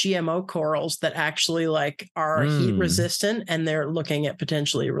on like GMO corals that actually like are heat resistant, and they're looking at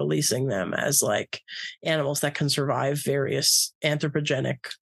potentially releasing them as like animals that can survive various anthropogenic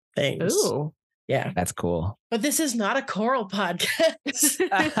things. Ooh. Yeah, that's cool. But this is not a coral podcast.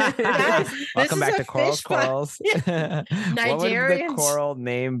 Welcome back to Corals. Yeah. What would the coral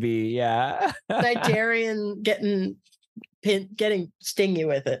name be? Yeah, Nigerian getting stingy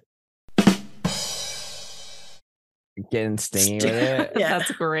with it. Getting stingy with it. Yeah,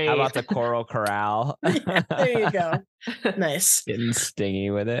 that's great. How about the Coral Corral? Yeah, there you go. Nice. Getting stingy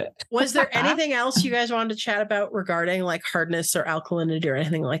with it. Was there anything else you guys wanted to chat about regarding like hardness or alkalinity or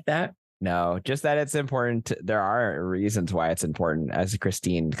anything like that? No, just that it's important. There are reasons why it's important, as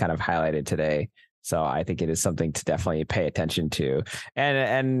Christine kind of highlighted today. So I think it is something to definitely pay attention to.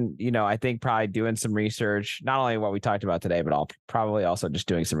 And I think probably doing some research, not only what we talked about today, but I'll probably also just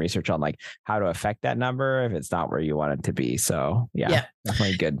doing some research on like how to affect that number if it's not where you want it to be. So yeah.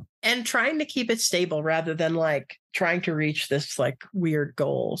 Definitely good. And trying to keep it stable rather than like trying to reach this like weird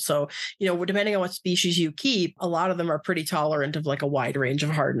goal. So, depending on what species you keep, a lot of them are pretty tolerant of like a wide range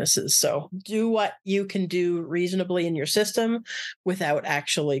of hardnesses. So do what you can do reasonably in your system without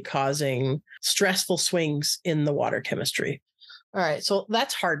actually causing stressful swings in the water chemistry. All right. So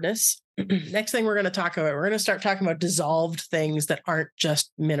that's hardness. Next thing we're going to talk about, we're going to start talking about dissolved things that aren't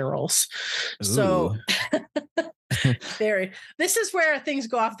just minerals. Ooh. So this is where things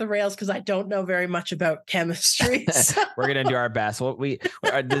go off the rails because I don't know very much about chemistry. So. We're going to do our best.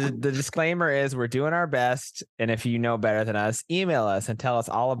 The disclaimer is we're doing our best. And if you know better than us, email us and tell us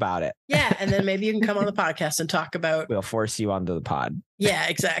all about it. Yeah. And then maybe you can come on the podcast and talk about. We'll force you onto the pod. Yeah,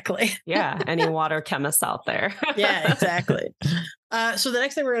 exactly. Yeah. Any water chemists out there. Yeah, exactly. So the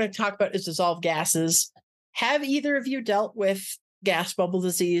next thing we're going to talk about is dissolved gases. Have either of you dealt with gas bubble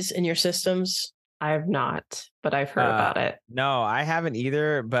disease in your systems? I have not, but I've heard about it. No, I haven't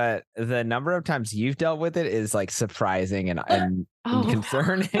either. But the number of times you've dealt with it is like surprising and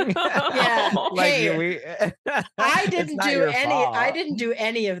concerning. Yeah, I didn't do any. I didn't do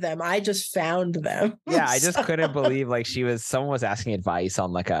any of them. I just found them. Yeah, I just couldn't believe like someone was asking advice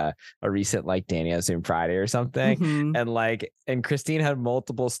on like a recent like Daniel Zoom Friday or something, and Christine had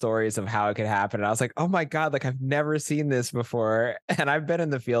multiple stories of how it could happen, and I was like, oh my god, like I've never seen this before, and I've been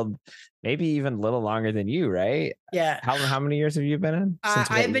in the field maybe even a little longer than you, right? Yeah. How many years have you been in?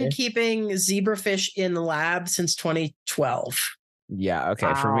 I've been keeping zebrafish in the lab since 2012. Yeah. Okay.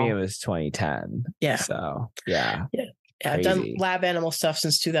 Wow. For me, it was 2010. Yeah. So yeah. I've done lab animal stuff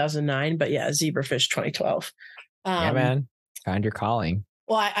since 2009, but yeah, zebrafish 2012. Yeah, man. Found your calling.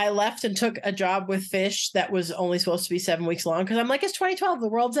 Well, I left and took a job with fish that was only supposed to be 7 weeks long because I'm like, it's 2012. The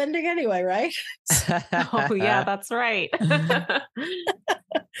world's ending anyway, right? Oh, yeah, that's right.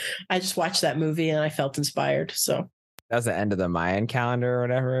 I just watched that movie and I felt inspired. So that was the end of the Mayan calendar or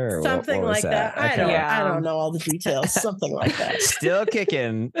whatever? Or something what like that. I don't know all the details. Something like that. Still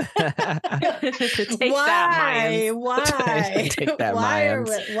kicking. Take that, Why? Take that,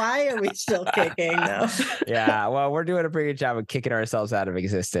 why are we still kicking though? Yeah, well, we're doing a pretty good job of kicking ourselves out of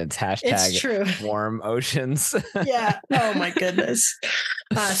existence. It's true. Warm oceans. Yeah. Oh my goodness.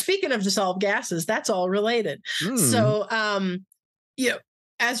 Speaking of dissolved gases, that's all related. So,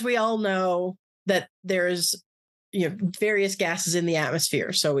 as we all know that there's various gases in the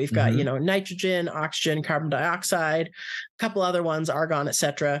atmosphere. So we've got, nitrogen, oxygen, carbon dioxide, a couple other ones, argon,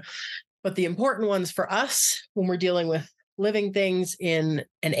 etc. But the important ones for us when we're dealing with living things in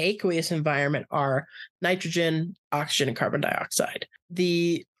an aqueous environment are nitrogen, oxygen, and carbon dioxide.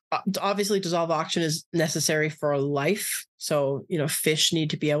 The obviously dissolved oxygen is necessary for life. So, fish need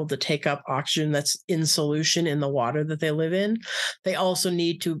to be able to take up oxygen that's in solution in the water that they live in. They also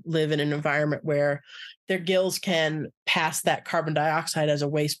need to live in an environment where their gills can pass that carbon dioxide as a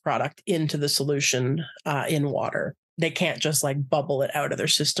waste product into the solution in water. They can't just like bubble it out of their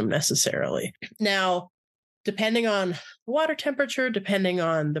system necessarily. Now, depending on water temperature, depending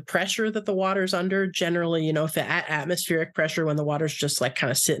on the pressure that the water's under, generally, if at atmospheric pressure, when the water's just like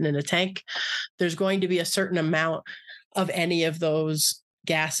kind of sitting in a tank, there's going to be a certain amount of any of those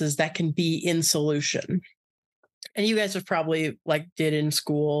gases that can be in solution. And you guys have probably did in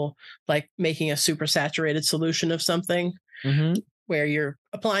school, making a supersaturated solution of something where you're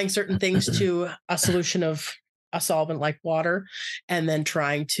applying certain things to a solution of a solvent like water and then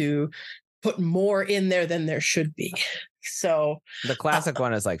trying to put more in there than there should be. So the classic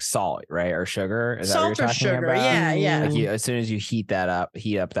one is like salt, right? Or sugar. Is salt that what you're or talking sugar. about? Yeah. As soon as you heat up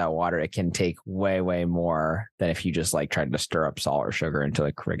that water, it can take way, way more than if you just tried to stir up salt or sugar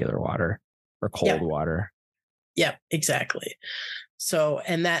into regular water or cold water. Yep, exactly. So,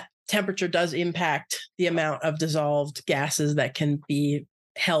 and that temperature does impact the amount of dissolved gases that can be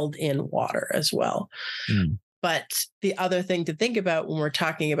held in water as well. But the other thing to think about when we're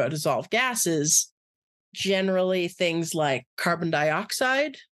talking about dissolved gases, generally things like carbon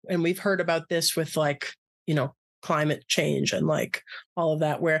dioxide, and we've heard about this with climate change and all of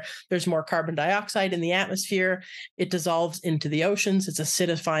that, where there's more carbon dioxide in the atmosphere, it dissolves into the oceans, it's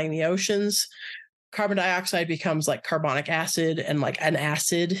acidifying the oceans. Carbon dioxide becomes like carbonic acid and an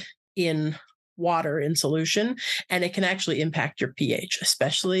acid in water in solution, and it can actually impact your pH,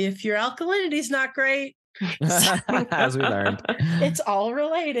 especially if your alkalinity is not great. As we learned, it's all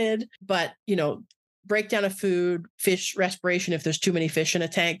related. But breakdown of food, fish respiration, if there's too many fish in a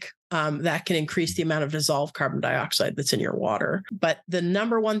tank, that can increase the amount of dissolved carbon dioxide that's in your water. But the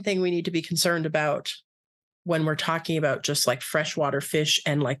number one thing we need to be concerned about when we're talking about just freshwater fish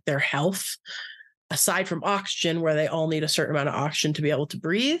and their health, aside from oxygen, where they all need a certain amount of oxygen to be able to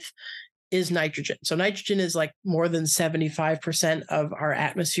breathe, is nitrogen. So nitrogen is more than 75% of our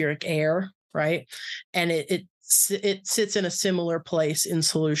atmospheric air, right? And it sits in a similar place in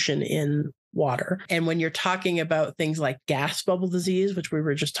solution in water. And when you're talking about things like gas bubble disease, which we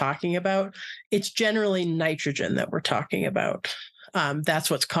were just talking about, it's generally nitrogen that we're talking about. That's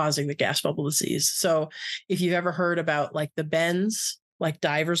what's causing the gas bubble disease. So if you've ever heard about the bends,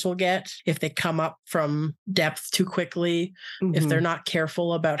 divers will get if they come up from depth too quickly, if they're not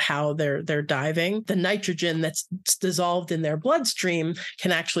careful about how they're diving, the nitrogen that's dissolved in their bloodstream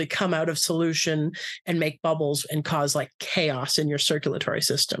can actually come out of solution and make bubbles and cause chaos in your circulatory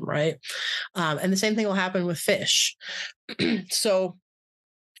system, right? And the same thing will happen with fish. So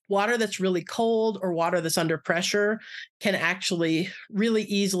water that's really cold or water that's under pressure can actually really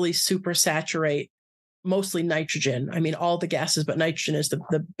easily supersaturate mostly nitrogen. I mean, all the gases, but nitrogen is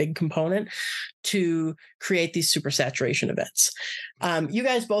the big component to create these supersaturation events. You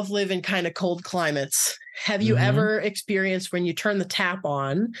guys both live in kind of cold climates. Have you ever experienced when you turn the tap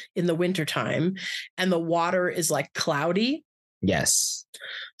on in the wintertime and the water is cloudy? Yes.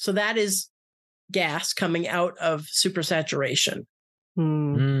 So that is gas coming out of supersaturation.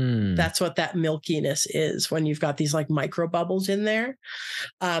 That's what that milkiness is when you've got these micro bubbles in there.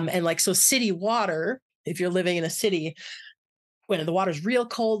 And so city water, if you're living in a city, when the water's real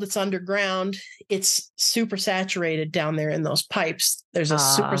cold, it's underground, it's super saturated down there in those pipes. There's a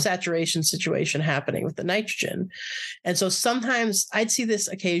supersaturation situation happening with the nitrogen. And so sometimes I'd see this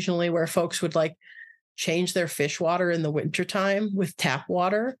occasionally where folks would change their fish water in the wintertime with tap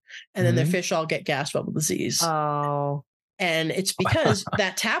water, and then their fish all get gas bubble disease. Oh. And it's because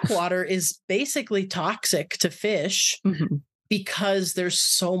that tap water is basically toxic to fish because there's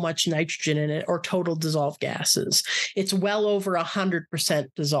so much nitrogen in it, or total dissolved gases. It's well over 100%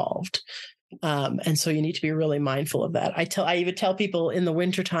 dissolved. And so you need to be really mindful of that. I even tell people in the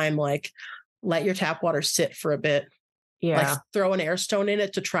wintertime, let your tap water sit for a bit. Yeah. Throw an air stone in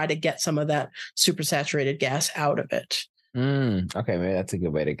it to try to get some of that supersaturated gas out of it. Okay, maybe that's a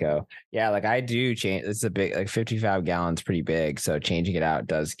good way to go. Yeah, I do change. It's a big 55 gallons, pretty big. So changing it out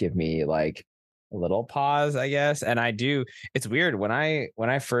does give me little pause, I guess. And it's weird when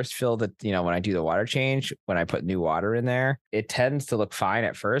I first fill the, when I do the water change, when I put new water in there, it tends to look fine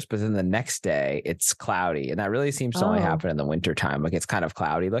at first, but then the next day it's cloudy. And that really seems to only happen in the wintertime. Like it's kind of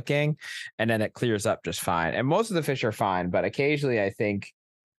cloudy looking, and then it clears up just fine. And most of the fish are fine, but occasionally I think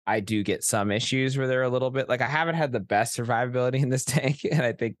I do get some issues where they're a little bit like, I haven't had the best survivability in this tank. And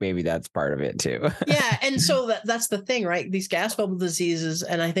I think maybe that's part of it too. Yeah. And so that's the thing, right? These gas bubble diseases,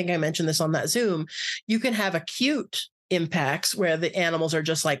 and I think I mentioned this on that Zoom, you can have acute impacts where the animals are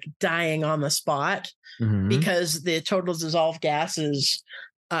just like dying on the spot because the total dissolved gases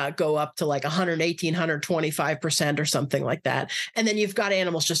go up to like 118, 125% or something like that. And then you've got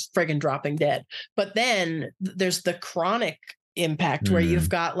animals just friggin' dropping dead. But then there's the chronic impact where you've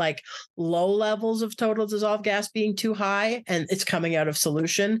got like low levels of total dissolved gas being too high and it's coming out of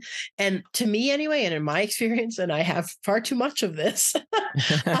solution. And to me anyway, and in my experience, and I have far too much of this,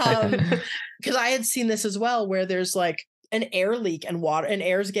 because I had seen this as well, where there's like an air leak and water and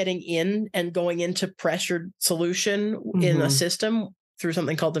air's getting in and going into pressured solution in the system through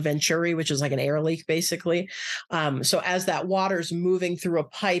something called the venturi, which is like an air leak, basically. So as that water's moving through a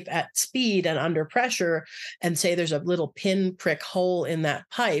pipe at speed and under pressure, and say there's a little pin prick hole in that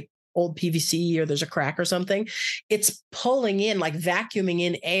pipe, old PVC, or there's a crack or something, it's pulling in, like vacuuming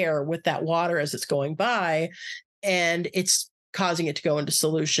in air with that water as it's going by, and it's causing it to go into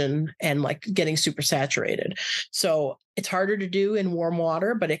solution and like getting super saturated. So it's harder to do in warm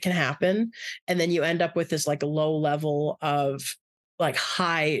water, but it can happen. And then you end up with this like a low level of like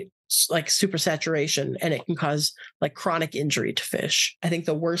high, like super saturation, and it can cause like chronic injury to fish. I think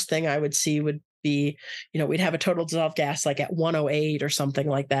the worst thing I would see would be, we'd have a total dissolved gas like at 108 or something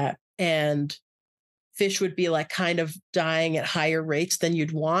like that. And fish would be like kind of dying at higher rates than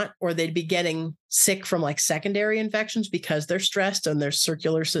you'd want, or they'd be getting sick from like secondary infections because they're stressed and their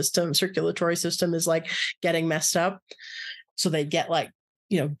circulatory system is like getting messed up. So they'd get like,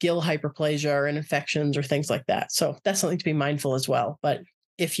 gill hyperplasia or infections or things like that. So that's something to be mindful as well. But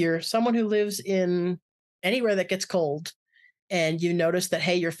if you're someone who lives in anywhere that gets cold and you notice that,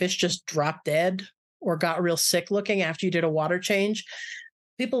 hey, your fish just dropped dead or got real sick looking after you did a water change,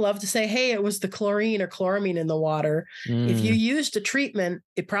 people love to say, hey, it was the chlorine or chloramine in the water. If you used a treatment,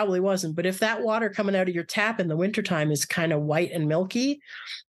 it probably wasn't. But if that water coming out of your tap in the wintertime is kind of white and milky,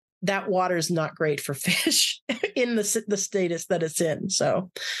 that water is not great for fish in the status that it's in. So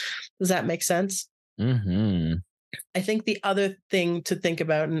does that make sense? I think the other thing to think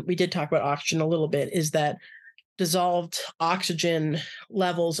about, and we did talk about oxygen a little bit, is that dissolved oxygen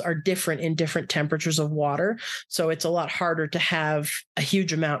levels are different in different temperatures of water. So it's a lot harder to have a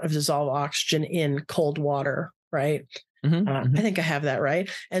huge amount of dissolved oxygen in cold water, right? I think I have that right.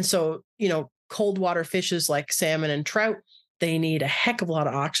 And so, cold water fishes like salmon and trout, they need a heck of a lot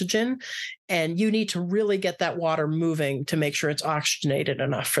of oxygen, and you need to really get that water moving to make sure it's oxygenated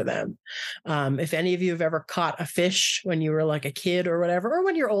enough for them. If any of you have ever caught a fish when you were like a kid or whatever, or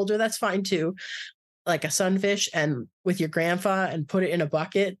when you're older, that's fine too, like a sunfish, and with your grandpa and put it in a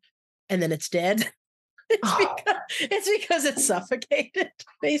bucket and then it's dead, it's because it's suffocated,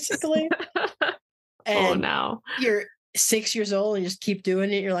 basically. And you're 6 years old and you just keep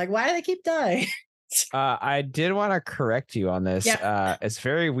doing it. You're like, why do they keep dying? I did want to correct you on this. It's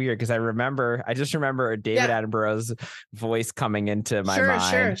very weird because I just remember David Attenborough's voice coming into my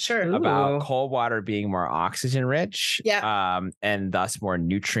mind about cold water being more oxygen rich, and thus more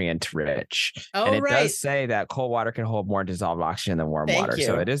nutrient rich. And it does say that cold water can hold more dissolved oxygen than warm water.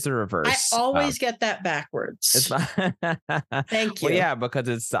 So it is the reverse. I always get that backwards. Thank you. Well, yeah, because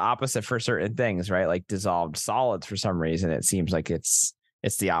it's the opposite for certain things, right? Like dissolved solids, for some reason, it seems like it's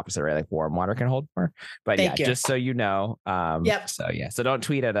the opposite, right? Like warm water can hold more. But just so you know. So don't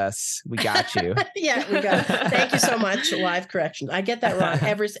tweet at us. We got you. We got it. Thank you so much. Live correction. I get that wrong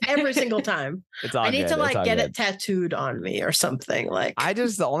every single time. It's all I need good. to get it tattooed on me or something. Like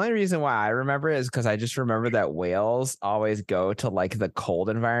the only reason why I remember it is because I just remember that whales always go to like the cold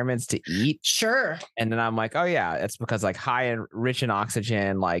environments to eat. Sure. And then I'm like, oh yeah, it's because like high and rich in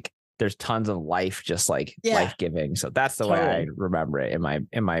oxygen, like there's tons of life, just like life-giving. So that's the way I remember it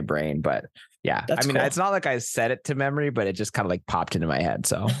in my brain. But yeah, that's cool. It's not like I said it to memory, but it just kind of like popped into my head.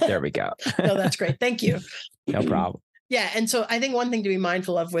 So there we go. No, that's great. Thank you. No problem. Yeah. And so I think one thing to be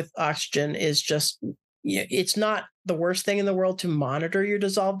mindful of with oxygen is just, it's not the worst thing in the world to monitor your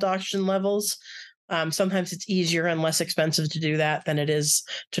dissolved oxygen levels. Sometimes it's easier and less expensive to do that than it is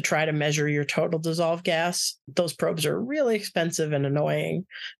to try to measure your total dissolved gas. Those probes are really expensive and annoying,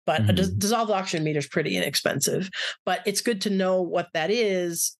 but a dissolved oxygen meter is pretty inexpensive. But it's good to know what that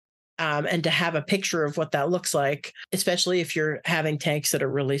is and to have a picture of what that looks like, especially if you're having tanks that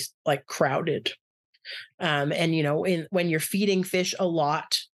are really like crowded. And, you know, when you're feeding fish a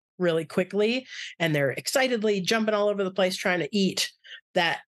lot really quickly and they're excitedly jumping all over the place trying to eat,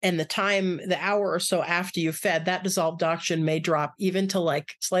 that and the hour or so after you've fed, that dissolved oxygen may drop even to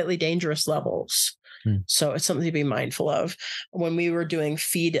like slightly dangerous levels. So it's something to be mindful of. When we were doing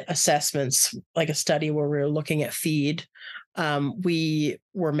feed assessments, like a study where we were looking at feed, we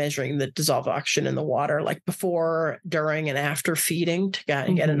were measuring the dissolved oxygen in the water, like before, during, and after feeding to get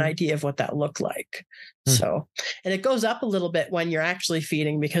an idea of what that looked like. So, and it goes up a little bit when you're actually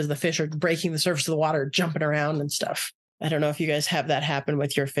feeding because the fish are breaking the surface of the water, jumping around and stuff. I don't know if you guys have that happen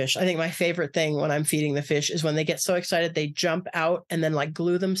with your fish. I think my favorite thing when I'm feeding the fish is when they get so excited, they jump out and then like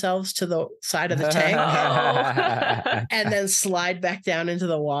glue themselves to the side of the tank and then slide back down into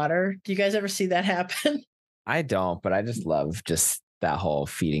the water. Do you guys ever see that happen? I don't, but I just love just that whole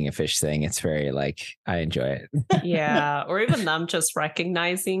feeding a fish thing. It's very like, I enjoy it. Yeah. Or even them just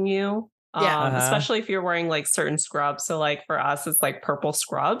recognizing you. Especially if you're wearing like certain scrubs. So like for us, it's like purple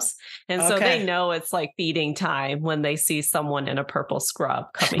scrubs. And so they know it's like feeding time when they see someone in a purple scrub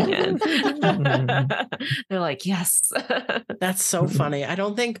coming in. They're like, yes. That's so funny. I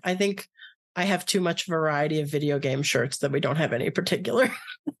think I have too much variety of video game shirts that we don't have any particular.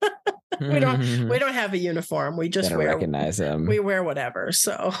 we don't have a uniform. We just recognize them. We wear whatever.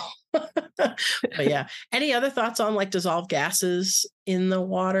 So but yeah. Any other thoughts on like dissolved gases in the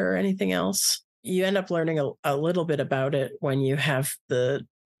water or anything else? You end up learning a little bit about it when you have the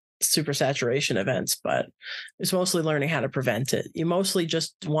supersaturation events, but it's mostly learning how to prevent it. You mostly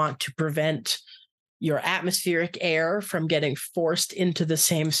just want to prevent your atmospheric air from getting forced into the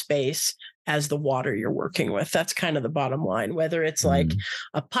same space as the water you're working with. That's kind of the bottom line, whether it's like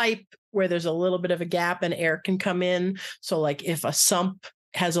a pipe where there's a little bit of a gap and air can come in. So like if a sump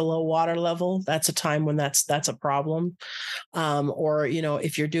has a low water level, that's a time when that's a problem. Or, you know,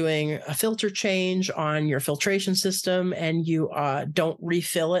 if you're doing a filter change on your filtration system and you don't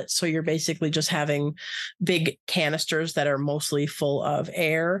refill it, so you're basically just having big canisters that are mostly full of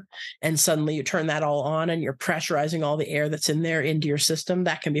air, and suddenly you turn that all on and you're pressurizing all the air that's in there into your system,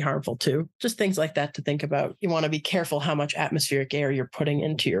 that can be harmful too. Just things like that to think about. You want to be careful how much atmospheric air you're putting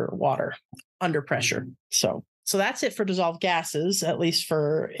into your water under pressure. So that's it for dissolved gases, at least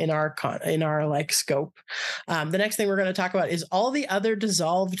for in our like scope. The next thing we're going to talk about is all the other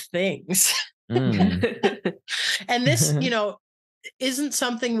dissolved things. And this, you know, isn't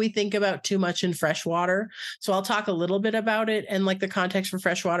something we think about too much in freshwater. So I'll talk a little bit about it and like the context for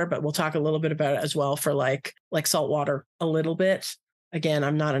freshwater, but we'll talk a little bit about it as well for like saltwater a little bit. Again,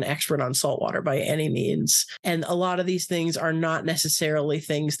 I'm not an expert on saltwater by any means. And a lot of these things are not necessarily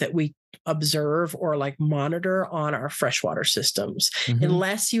things that we observe or like monitor on our freshwater systems,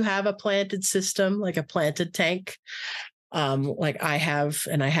 unless you have a planted system, like a planted tank, like I have,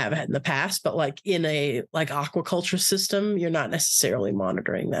 and I have had in the past, but like in a like aquaculture system, you're not necessarily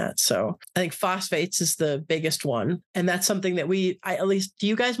monitoring that. So I think phosphates is the biggest one. And that's something that at least, do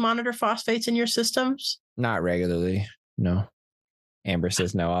you guys monitor phosphates in your systems? Not regularly. No. Amber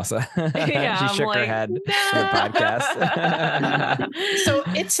says no also. Yeah, she shook her head for the podcast. So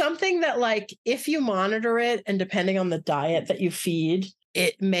it's something that like, if you monitor it and depending on the diet that you feed,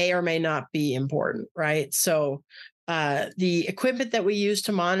 it may or may not be important, right? So the equipment that we use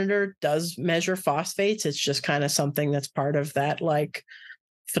to monitor does measure phosphates. It's just kind of something that's part of that like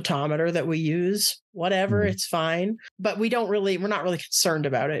photometer that we use, whatever, it's fine. But we're not really concerned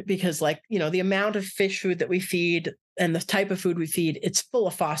about it because like, you know, the amount of fish food that we feed and the type of food we feed, it's full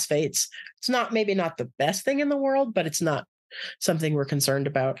of phosphates. It's maybe not the best thing in the world, but it's not something we're concerned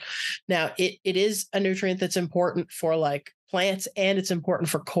about. Now, it is a nutrient that's important for like plants and it's important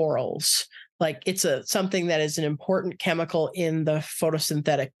for corals. Like it's something that is an important chemical in the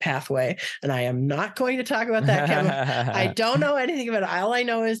photosynthetic pathway. And I am not going to talk about that chemical. I don't know anything about it. All I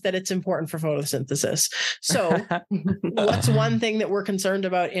know is that it's important for photosynthesis. So what's one thing that we're concerned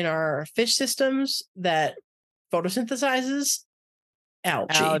about in our fish systems that photosynthesizes?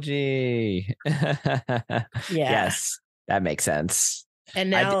 Algae. Yes, that makes sense. And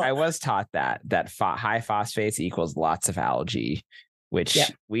now I was taught that high phosphates equals lots of algae, which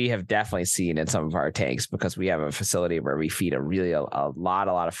we have definitely seen in some of our tanks because we have a facility where we feed a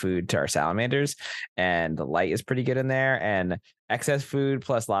lot of food to our salamanders, and the light is pretty good in there. And excess food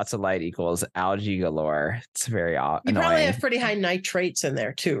plus lots of light equals algae galore. It's very annoying. You probably have pretty high nitrates in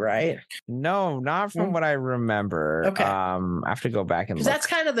there too, right? No, not from what I remember. Okay. I have to go back and look. That's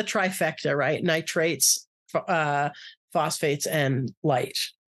kind of the trifecta, right? Nitrates, phosphates, and light.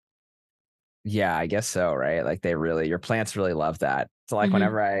 Yeah, I guess so, right? Like your plants really love that. So like Mhm.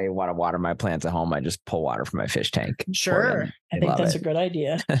 whenever I want to water my plants at home, I just pull water from my fish tank. and pour it Sure. in. I They think love that's it. a good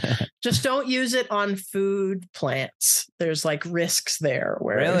idea. Just don't use it on food plants. There's like risks there.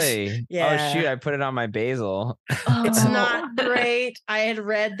 Whereas, Really? yeah. Oh shoot, I put it on my basil. It's Oh. not great. I had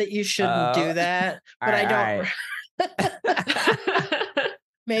read that you shouldn't do that, but I don't.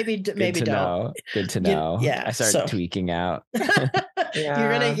 maybe Good maybe to don't. know. Good to know. Yeah. I started tweaking out.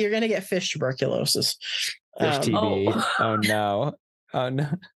 Yeah. You're gonna get fish tuberculosis. Fish TB. Oh. Oh no. Oh no.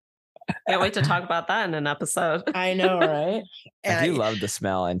 Can't wait to talk about that in an episode. I know, right? I do love the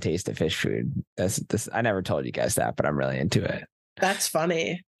smell and taste of fish food. I never told you guys that, but I'm really into it. That's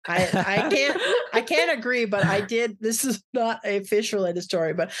funny. I can't agree, but I did. This is not a fish related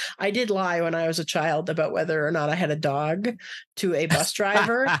story, but I did lie when I was a child about whether or not I had a dog to a bus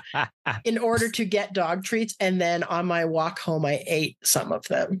driver in order to get dog treats. And then on my walk home, I ate some of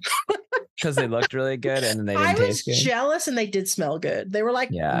them. Because they looked really good and then they I didn't was taste good. jealous and they did smell good. They were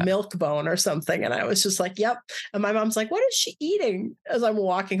like milk bone or something. And I was just like, yep. And my mom's like, what is she eating? As I'm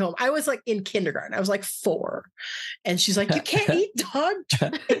walking home. I was like in kindergarten. I was like 4. And she's like, you can't eat dog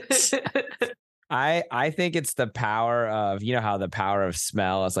treats. I think it's the power of, you know how the power of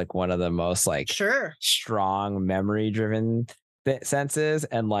smell is like one of the most like strong memory driven senses,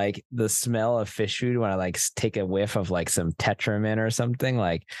 and like the smell of fish food when I like take a whiff of like some tetramin or something,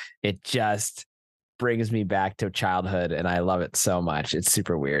 like it just brings me back to childhood and I love it so much. It's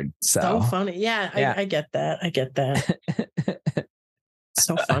super weird. So funny. Yeah. I get that.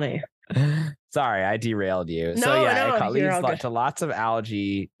 So funny. Sorry, I derailed you. No, so yeah, no, it leads to lots of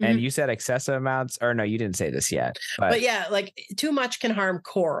algae. And you said excessive amounts, or no, you didn't say this yet. But yeah, like too much can harm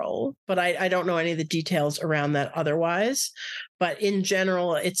coral, but I don't know any of the details around that otherwise. But in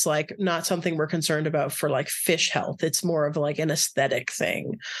general, it's like not something we're concerned about for like fish health. It's more of like an aesthetic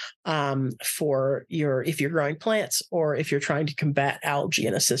thing for if you're growing plants or if you're trying to combat algae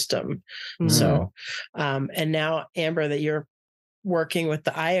in a system. So, and now Amber, that you're working with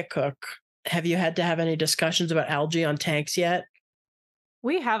the Ayacook, have you had to have any discussions about algae on tanks yet?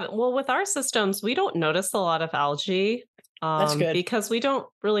 We haven't. Well, with our systems, we don't notice a lot of algae. That's good. Because we don't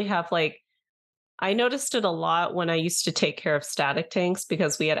really have I noticed it a lot when I used to take care of static tanks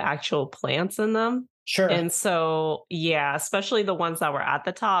because we had actual plants in them. Sure. And so, yeah, especially the ones that were at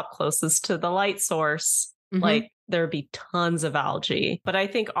the top closest to the light source, like there'd be tons of algae. But I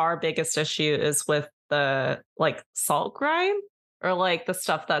think our biggest issue is with the salt grime, or like the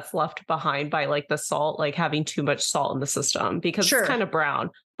stuff that's left behind by like the salt, like having too much salt in the system because it's kind of brown.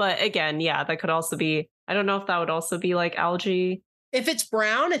 But again, yeah, that could also be, I don't know if that would also be like algae. If it's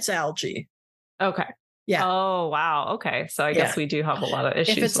brown, it's algae. Okay. Yeah. Oh, wow. Okay. So I guess we do have a lot of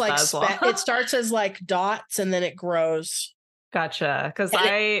issues if it's with like that as well. it starts as like dots and then it grows. Gotcha. Because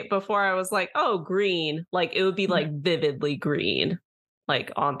before I was like, oh, green, like it would be like vividly green,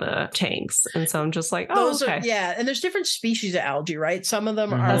 like on the tanks. And so I'm just like, oh, okay. And there's different species of algae, right? Some of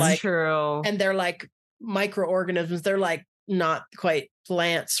them are That's like true. And they're like microorganisms. They're like not quite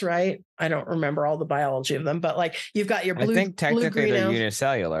plants, right? I don't remember all the biology of them, but like you've got your blue. I think technically blue, they're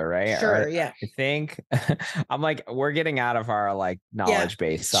unicellular, right? Sure, yeah. I think I'm like, we're getting out of our like knowledge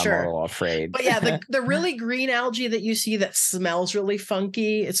base. So I'm a little afraid. But yeah, the really green algae that you see that smells really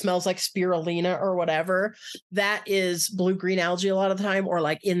funky, it smells like spirulina or whatever. That is blue-green algae a lot of the time, or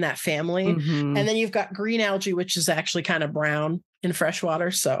like in that family. And then you've got green algae, which is actually kind of brown in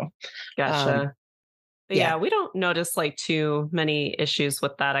freshwater. So gotcha. But yeah, we don't notice like too many issues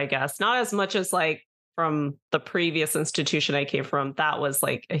with that, I guess. Not as much as like from the previous institution I came from. That was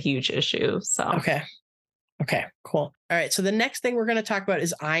like a huge issue. So Okay, cool. All right. So the next thing we're going to talk about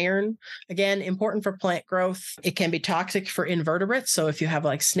is iron. Again, important for plant growth. It can be toxic for invertebrates. So if you have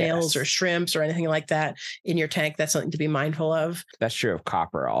like snails or shrimps or anything like that in your tank, that's something to be mindful of. That's true of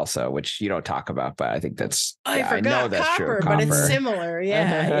copper also, which you don't talk about, but I think that's, I forgot know that's copper, true of but it's similar.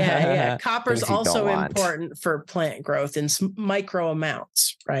 Yeah. Copper's also important for plant growth in micro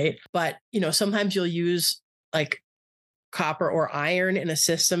amounts, right? But, sometimes you'll use like copper or iron in a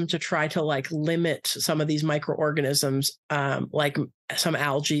system to try to like limit some of these microorganisms, like some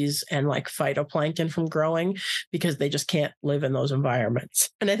algae and like phytoplankton from growing, because they just can't live in those environments.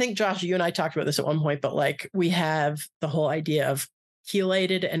 And I think, Josh, you and I talked about this at one point, but like we have the whole idea of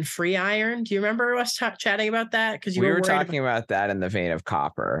chelated and free iron. Do you remember us chatting about that? Because we were talking about that in the vein of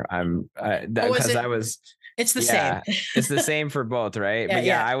copper. It's the same. It's the same for both, right? But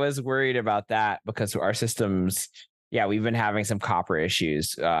I was worried about that because our systems, we've been having some copper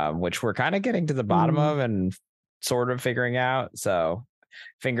issues, which we're kind of getting to the bottom of and sort of figuring out. So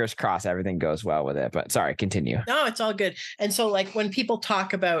fingers crossed everything goes well with it. But sorry, continue. No, it's all good. And so like when people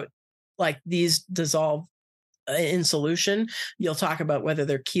talk about like these dissolve in solution, you'll talk about whether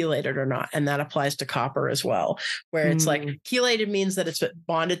they're chelated or not. And that applies to copper as well, where it's like chelated means that it's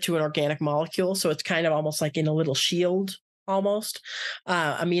bonded to an organic molecule. So it's kind of almost like in a little shield almost.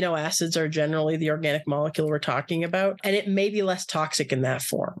 Amino acids are generally the organic molecule we're talking about, and it may be less toxic in that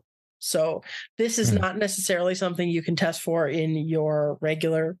form. So this is not necessarily something you can test for in your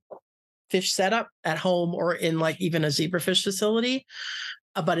regular fish setup at home or in like even a zebrafish facility.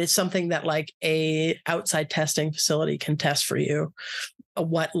 But it's something that like a outside testing facility can test for you,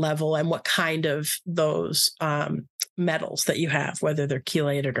 what level and what kind of those metals that you have, whether they're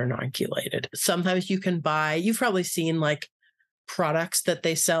chelated or non-chelated. Sometimes you can buy, you've probably seen like products that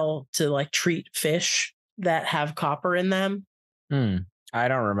they sell to like treat fish that have copper in them. I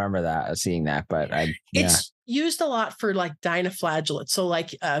don't remember seeing that, but it's used a lot for like dinoflagellates. So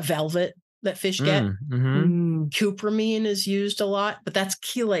like velvet that fish get. Cupramine is used a lot, but that's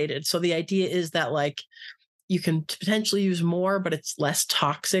chelated. So the idea is that like you can potentially use more, but it's less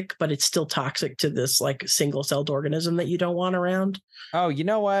toxic, but it's still toxic to this like single-celled organism that you don't want around. Oh, you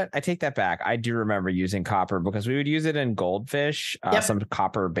know what? I take that back. I do remember using copper because we would use it in goldfish, some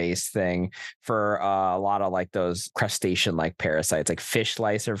copper-based thing for a lot of like those crustacean-like parasites, like fish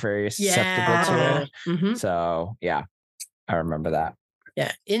lice are very susceptible to it. So yeah, I remember that.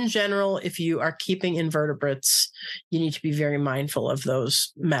 Yeah. In general, if you are keeping invertebrates, you need to be very mindful of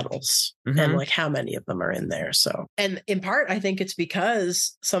those metals and like how many of them are in there. So, and in part, I think it's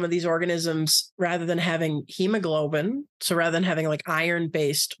because some of these organisms, rather than having hemoglobin, so rather than having like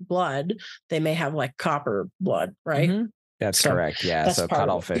iron-based blood, they may have like copper blood, right? That's correct. Yeah. So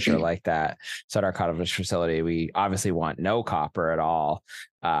cuttlefish are like that. So at our cuttlefish facility, we obviously want no copper at all.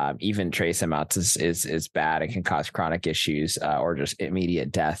 Even trace amounts is bad and can cause chronic issues or just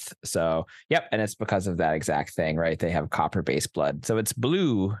immediate death. So, yep. And it's because of that exact thing, right? They have copper-based blood. So it's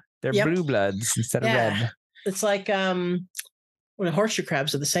blue. They're blue bloods instead of red. It's like horseshoe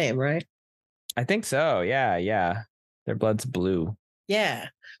crabs are the same, right? I think so. Yeah. Yeah. Their blood's blue. Yeah.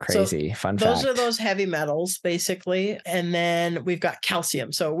 Crazy. So Fun those fact. are those heavy metals, basically. And then we've got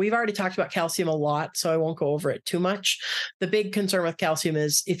calcium. So we've already talked about calcium a lot, so I won't go over it too much. The big concern with calcium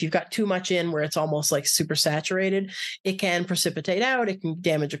is if you've got too much in where it's almost like super saturated, it can precipitate out. It can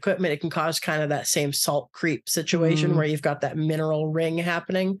damage equipment. It can cause kind of that same salt creep situation where you've got that mineral ring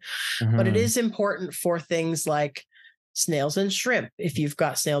happening. But it is important for things like snails and shrimp. If you've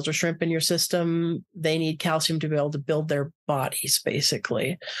got snails or shrimp in your system, they need calcium to be able to build their bodies,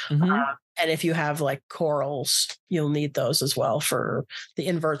 basically. And if you have like corals, you'll need those as well for the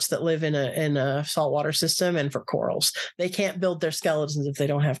inverts that live in a saltwater system and for corals. They can't build their skeletons if they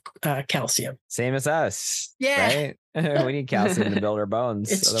don't have calcium. Same as us. Yeah. Right? We need calcium to build our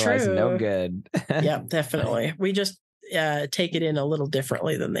bones. It's Otherwise, true. No good. Yeah, definitely. We just take it in a little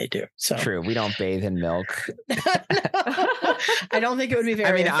differently than they do. So true. We don't bathe in milk. I don't think it would be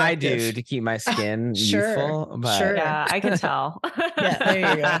very effective. I do to keep my skin youthful. But... Yeah, I can tell. Yeah, there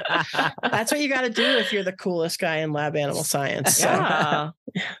you go. That's what you got to do if you're the coolest guy in lab animal science. So. Yeah.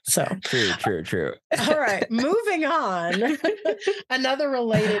 So true. All right, moving on. Another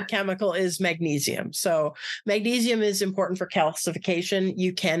related chemical is magnesium. So magnesium is important for calcification.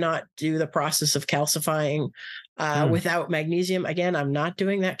 You cannot do the process of calcifying without magnesium. Again, I'm not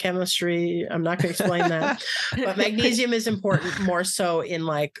doing that chemistry. I'm not going to explain that. But magnesium is important more so in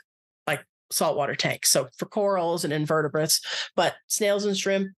like saltwater tanks. So for corals and invertebrates, but snails and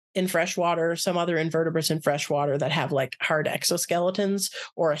shrimp in freshwater, some other invertebrates in freshwater that have like hard exoskeletons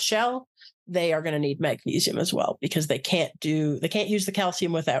or a shell, they are going to need magnesium as well because they can't use the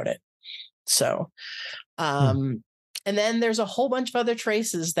calcium without it. So, and then there's a whole bunch of other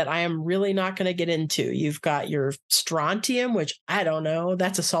traces that I am really not going to get into. You've got your strontium, which I don't know.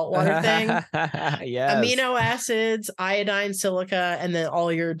 That's a saltwater thing. Yes. Amino acids, iodine, silica, and then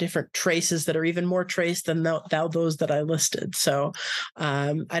all your different traces that are even more trace than those that I listed. So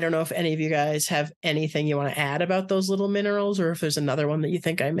I don't know if any of you guys have anything you want to add about those little minerals or if there's another one that you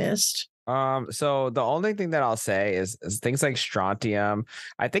think I missed. So the only thing that I'll say is things like strontium.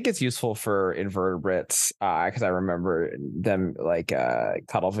 I think it's useful for invertebrates because I remember them like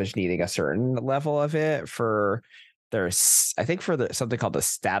cuttlefish needing a certain level of it for something called the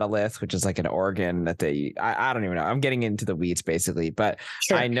statolith, which is like an organ that I don't even know. I'm getting into the weeds basically, but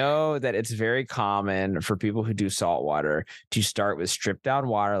sure. I know that it's very common for people who do salt water to start with stripped down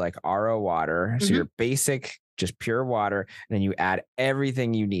water, like RO water. So your basic just pure water, and then you add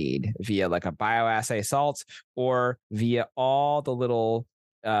everything you need via like a bioassay salt or via all the little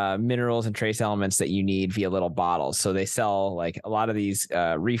minerals and trace elements that you need via little bottles. So they sell like a lot of these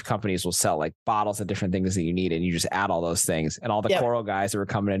reef companies will sell like bottles of different things that you need, and you just add all those things. And all the coral guys that were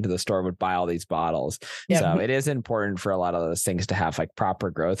coming into the store would buy all these bottles. So it is important for a lot of those things to have like proper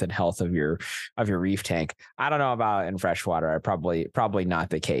growth and health of your reef tank. I don't know about in freshwater. Probably not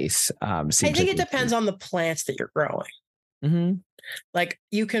the case. I think it depends on the plants that you're growing. Mm-hmm. Like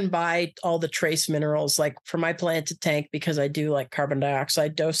you can buy all the trace minerals, like for my planted tank, because I do like carbon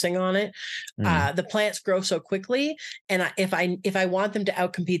dioxide dosing on it. The plants grow so quickly. And if I want them to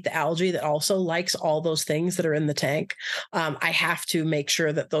outcompete the algae that also likes all those things that are in the tank, I have to make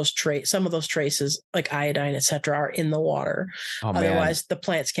sure that some of those traces like iodine, etc., are in the water. Otherwise the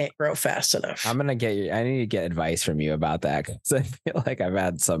plants can't grow fast enough. I need to get advice from you about that, because I feel like I've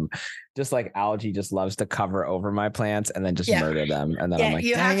had some just like algae just loves to cover over my plants and then just murder them. And then I'm like,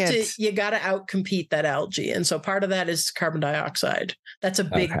 you got to outcompete that algae. And so part of that is carbon dioxide. That's a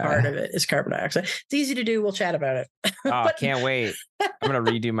big part of it is carbon dioxide. It's easy to do. We'll chat about it. Oh, can't wait. I'm going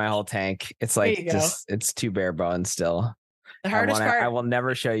to redo my whole tank. It's like, it's too bare bones still. The hardest part. I will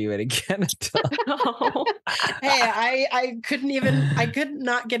never show you it again. Hey, I could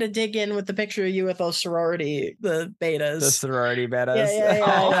not get a dig in with the picture of you with those the betas. The sorority betas.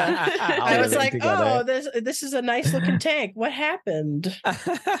 Yeah. I was like, oh, this is a nice looking tank. What happened?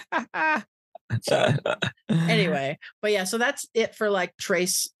 So anyway, but yeah, so that's it for like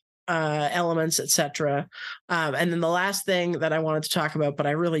trace elements, etc. And then the last thing that I wanted to talk about, but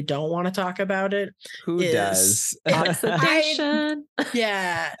I really don't want to talk about it. Who does? Oxidation.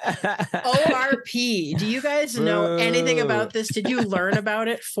 Yeah. ORP. Do you guys know anything about this? Did you learn about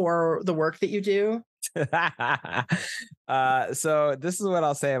it for the work that you do? So this is what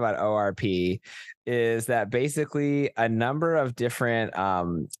I'll say about ORP is that basically a number of different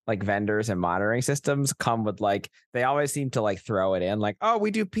like vendors and monitoring systems come with like, they always seem to like throw it in like, oh,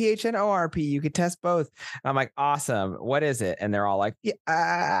 we do pH and ORP, you could test both. And I'm like, awesome, what is it? And they're all like, yeah,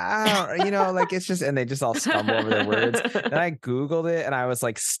 I don't, like it's just, and they just all stumble over their words. And I Googled it and I was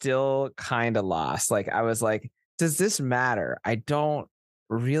like still kind of lost. Like I was like, does this matter? I don't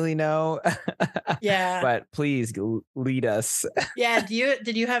really know. Yeah, but please lead us. Yeah,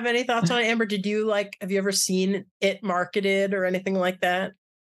 did you have any thoughts on it, Amber? Have you ever seen it marketed or anything like that?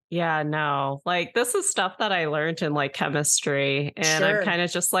 Yeah, no, like this is stuff that I learned in like chemistry, and I'm kind of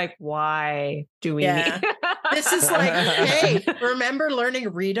just like, why do we need this? Is like, hey, remember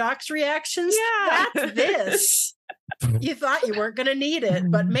learning redox reactions? Yeah, that's this. You thought you weren't going to need it,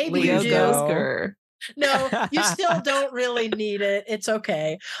 but maybe you do. No, you still don't really need it. It's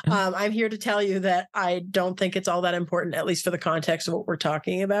okay. I'm here to tell you that I don't think it's all that important, at least for the context of what we're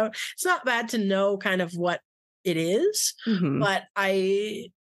talking about. It's not bad to know kind of what it is, but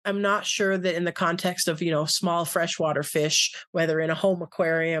I'm not sure that in the context of, small freshwater fish, whether in a home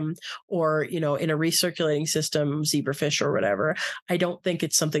aquarium or, in a recirculating system, zebrafish or whatever, I don't think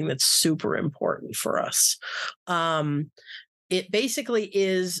it's something that's super important for us. It basically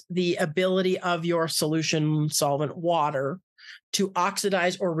is the ability of your solution solvent water to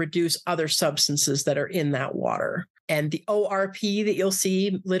oxidize or reduce other substances that are in that water. And the ORP that you'll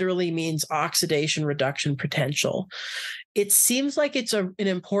see literally means oxidation reduction potential. It seems like it's an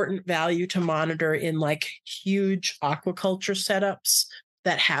important value to monitor in like huge aquaculture setups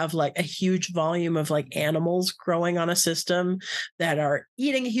that have like a huge volume of like animals growing on a system that are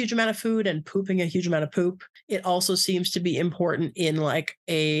eating a huge amount of food and pooping a huge amount of poop. It also seems to be important in like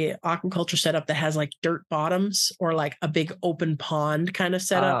a aquaculture setup that has like dirt bottoms or like a big open pond kind of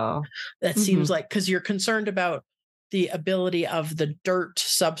setup. That seems like, because you're concerned about the ability of the dirt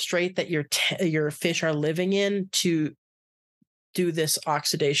substrate that your fish are living in to do this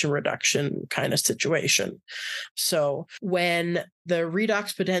oxidation reduction kind of situation. So when the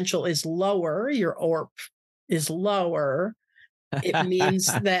redox potential is lower, your ORP is lower, it means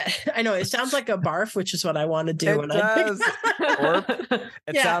that, I know it sounds like a barf, which is what I want to do. It does. ORP.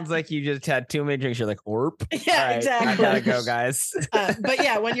 It sounds like you just had too many drinks. You're like, ORP. Yeah, right, exactly. I gotta go, guys. But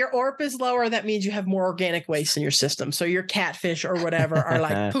yeah, when your ORP is lower, that means you have more organic waste in your system. So your catfish or whatever are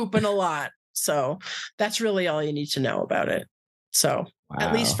like pooping a lot. So that's really all you need to know about it. So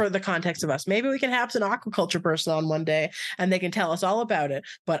at least for the context of us, maybe we can have an aquaculture person on one day and they can tell us all about it.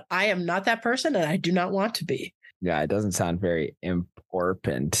 But I am not that person and I do not want to be. Yeah, it doesn't sound very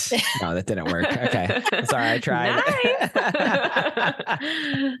important. No, that didn't work. Okay. Sorry, I tried.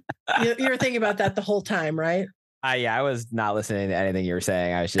 Nice. You were thinking about that the whole time, right? Yeah, I was not listening to anything you were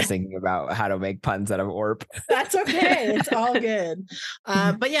saying. I was just thinking about how to make puns out of ORP. That's okay. It's all good.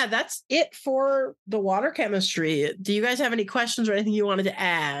 But yeah, that's it for the water chemistry. Do you guys have any questions or anything you wanted to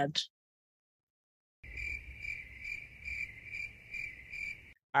add?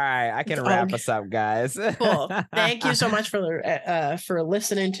 All right, I can wrap us up, guys. Cool. Thank you so much for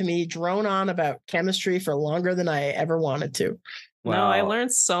listening to me drone on about chemistry for longer than I ever wanted to. No, I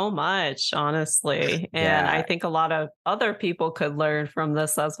learned so much, honestly. And I think a lot of other people could learn from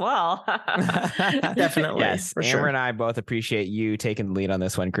this as well. Definitely. Yes. For Amber sure. and I both appreciate you taking the lead on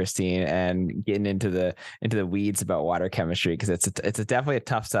this one, Christine, and getting into the weeds about water chemistry, because it's definitely a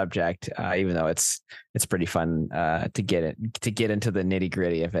tough subject, even though it's pretty fun to get into the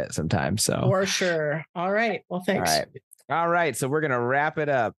nitty-gritty of it sometimes. So For sure. All right. Well, thanks. All right. So we're gonna wrap it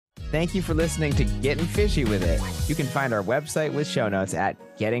up. Thank you for listening to Getting Fishy with It. You can find our website with show notes at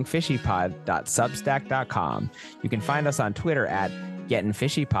gettingfishypod.substack.com. You can find us on Twitter at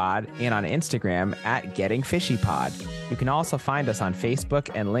gettingfishypod and on Instagram at gettingfishypod. You can also find us on Facebook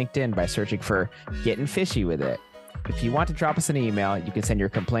and LinkedIn by searching for Getting Fishy with It. If you want to drop us an email, you can send your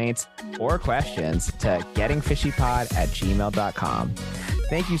complaints or questions to gettingfishypod@gmail.com.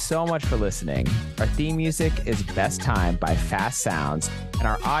 Thank you so much for listening. Our theme music is Best Time by Fast Sounds, and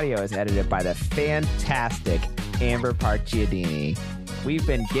our audio is edited by the fantastic Amber Park-Giardini. We've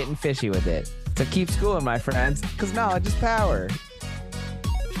been getting fishy with it. So keep schooling, my friends, because knowledge is power.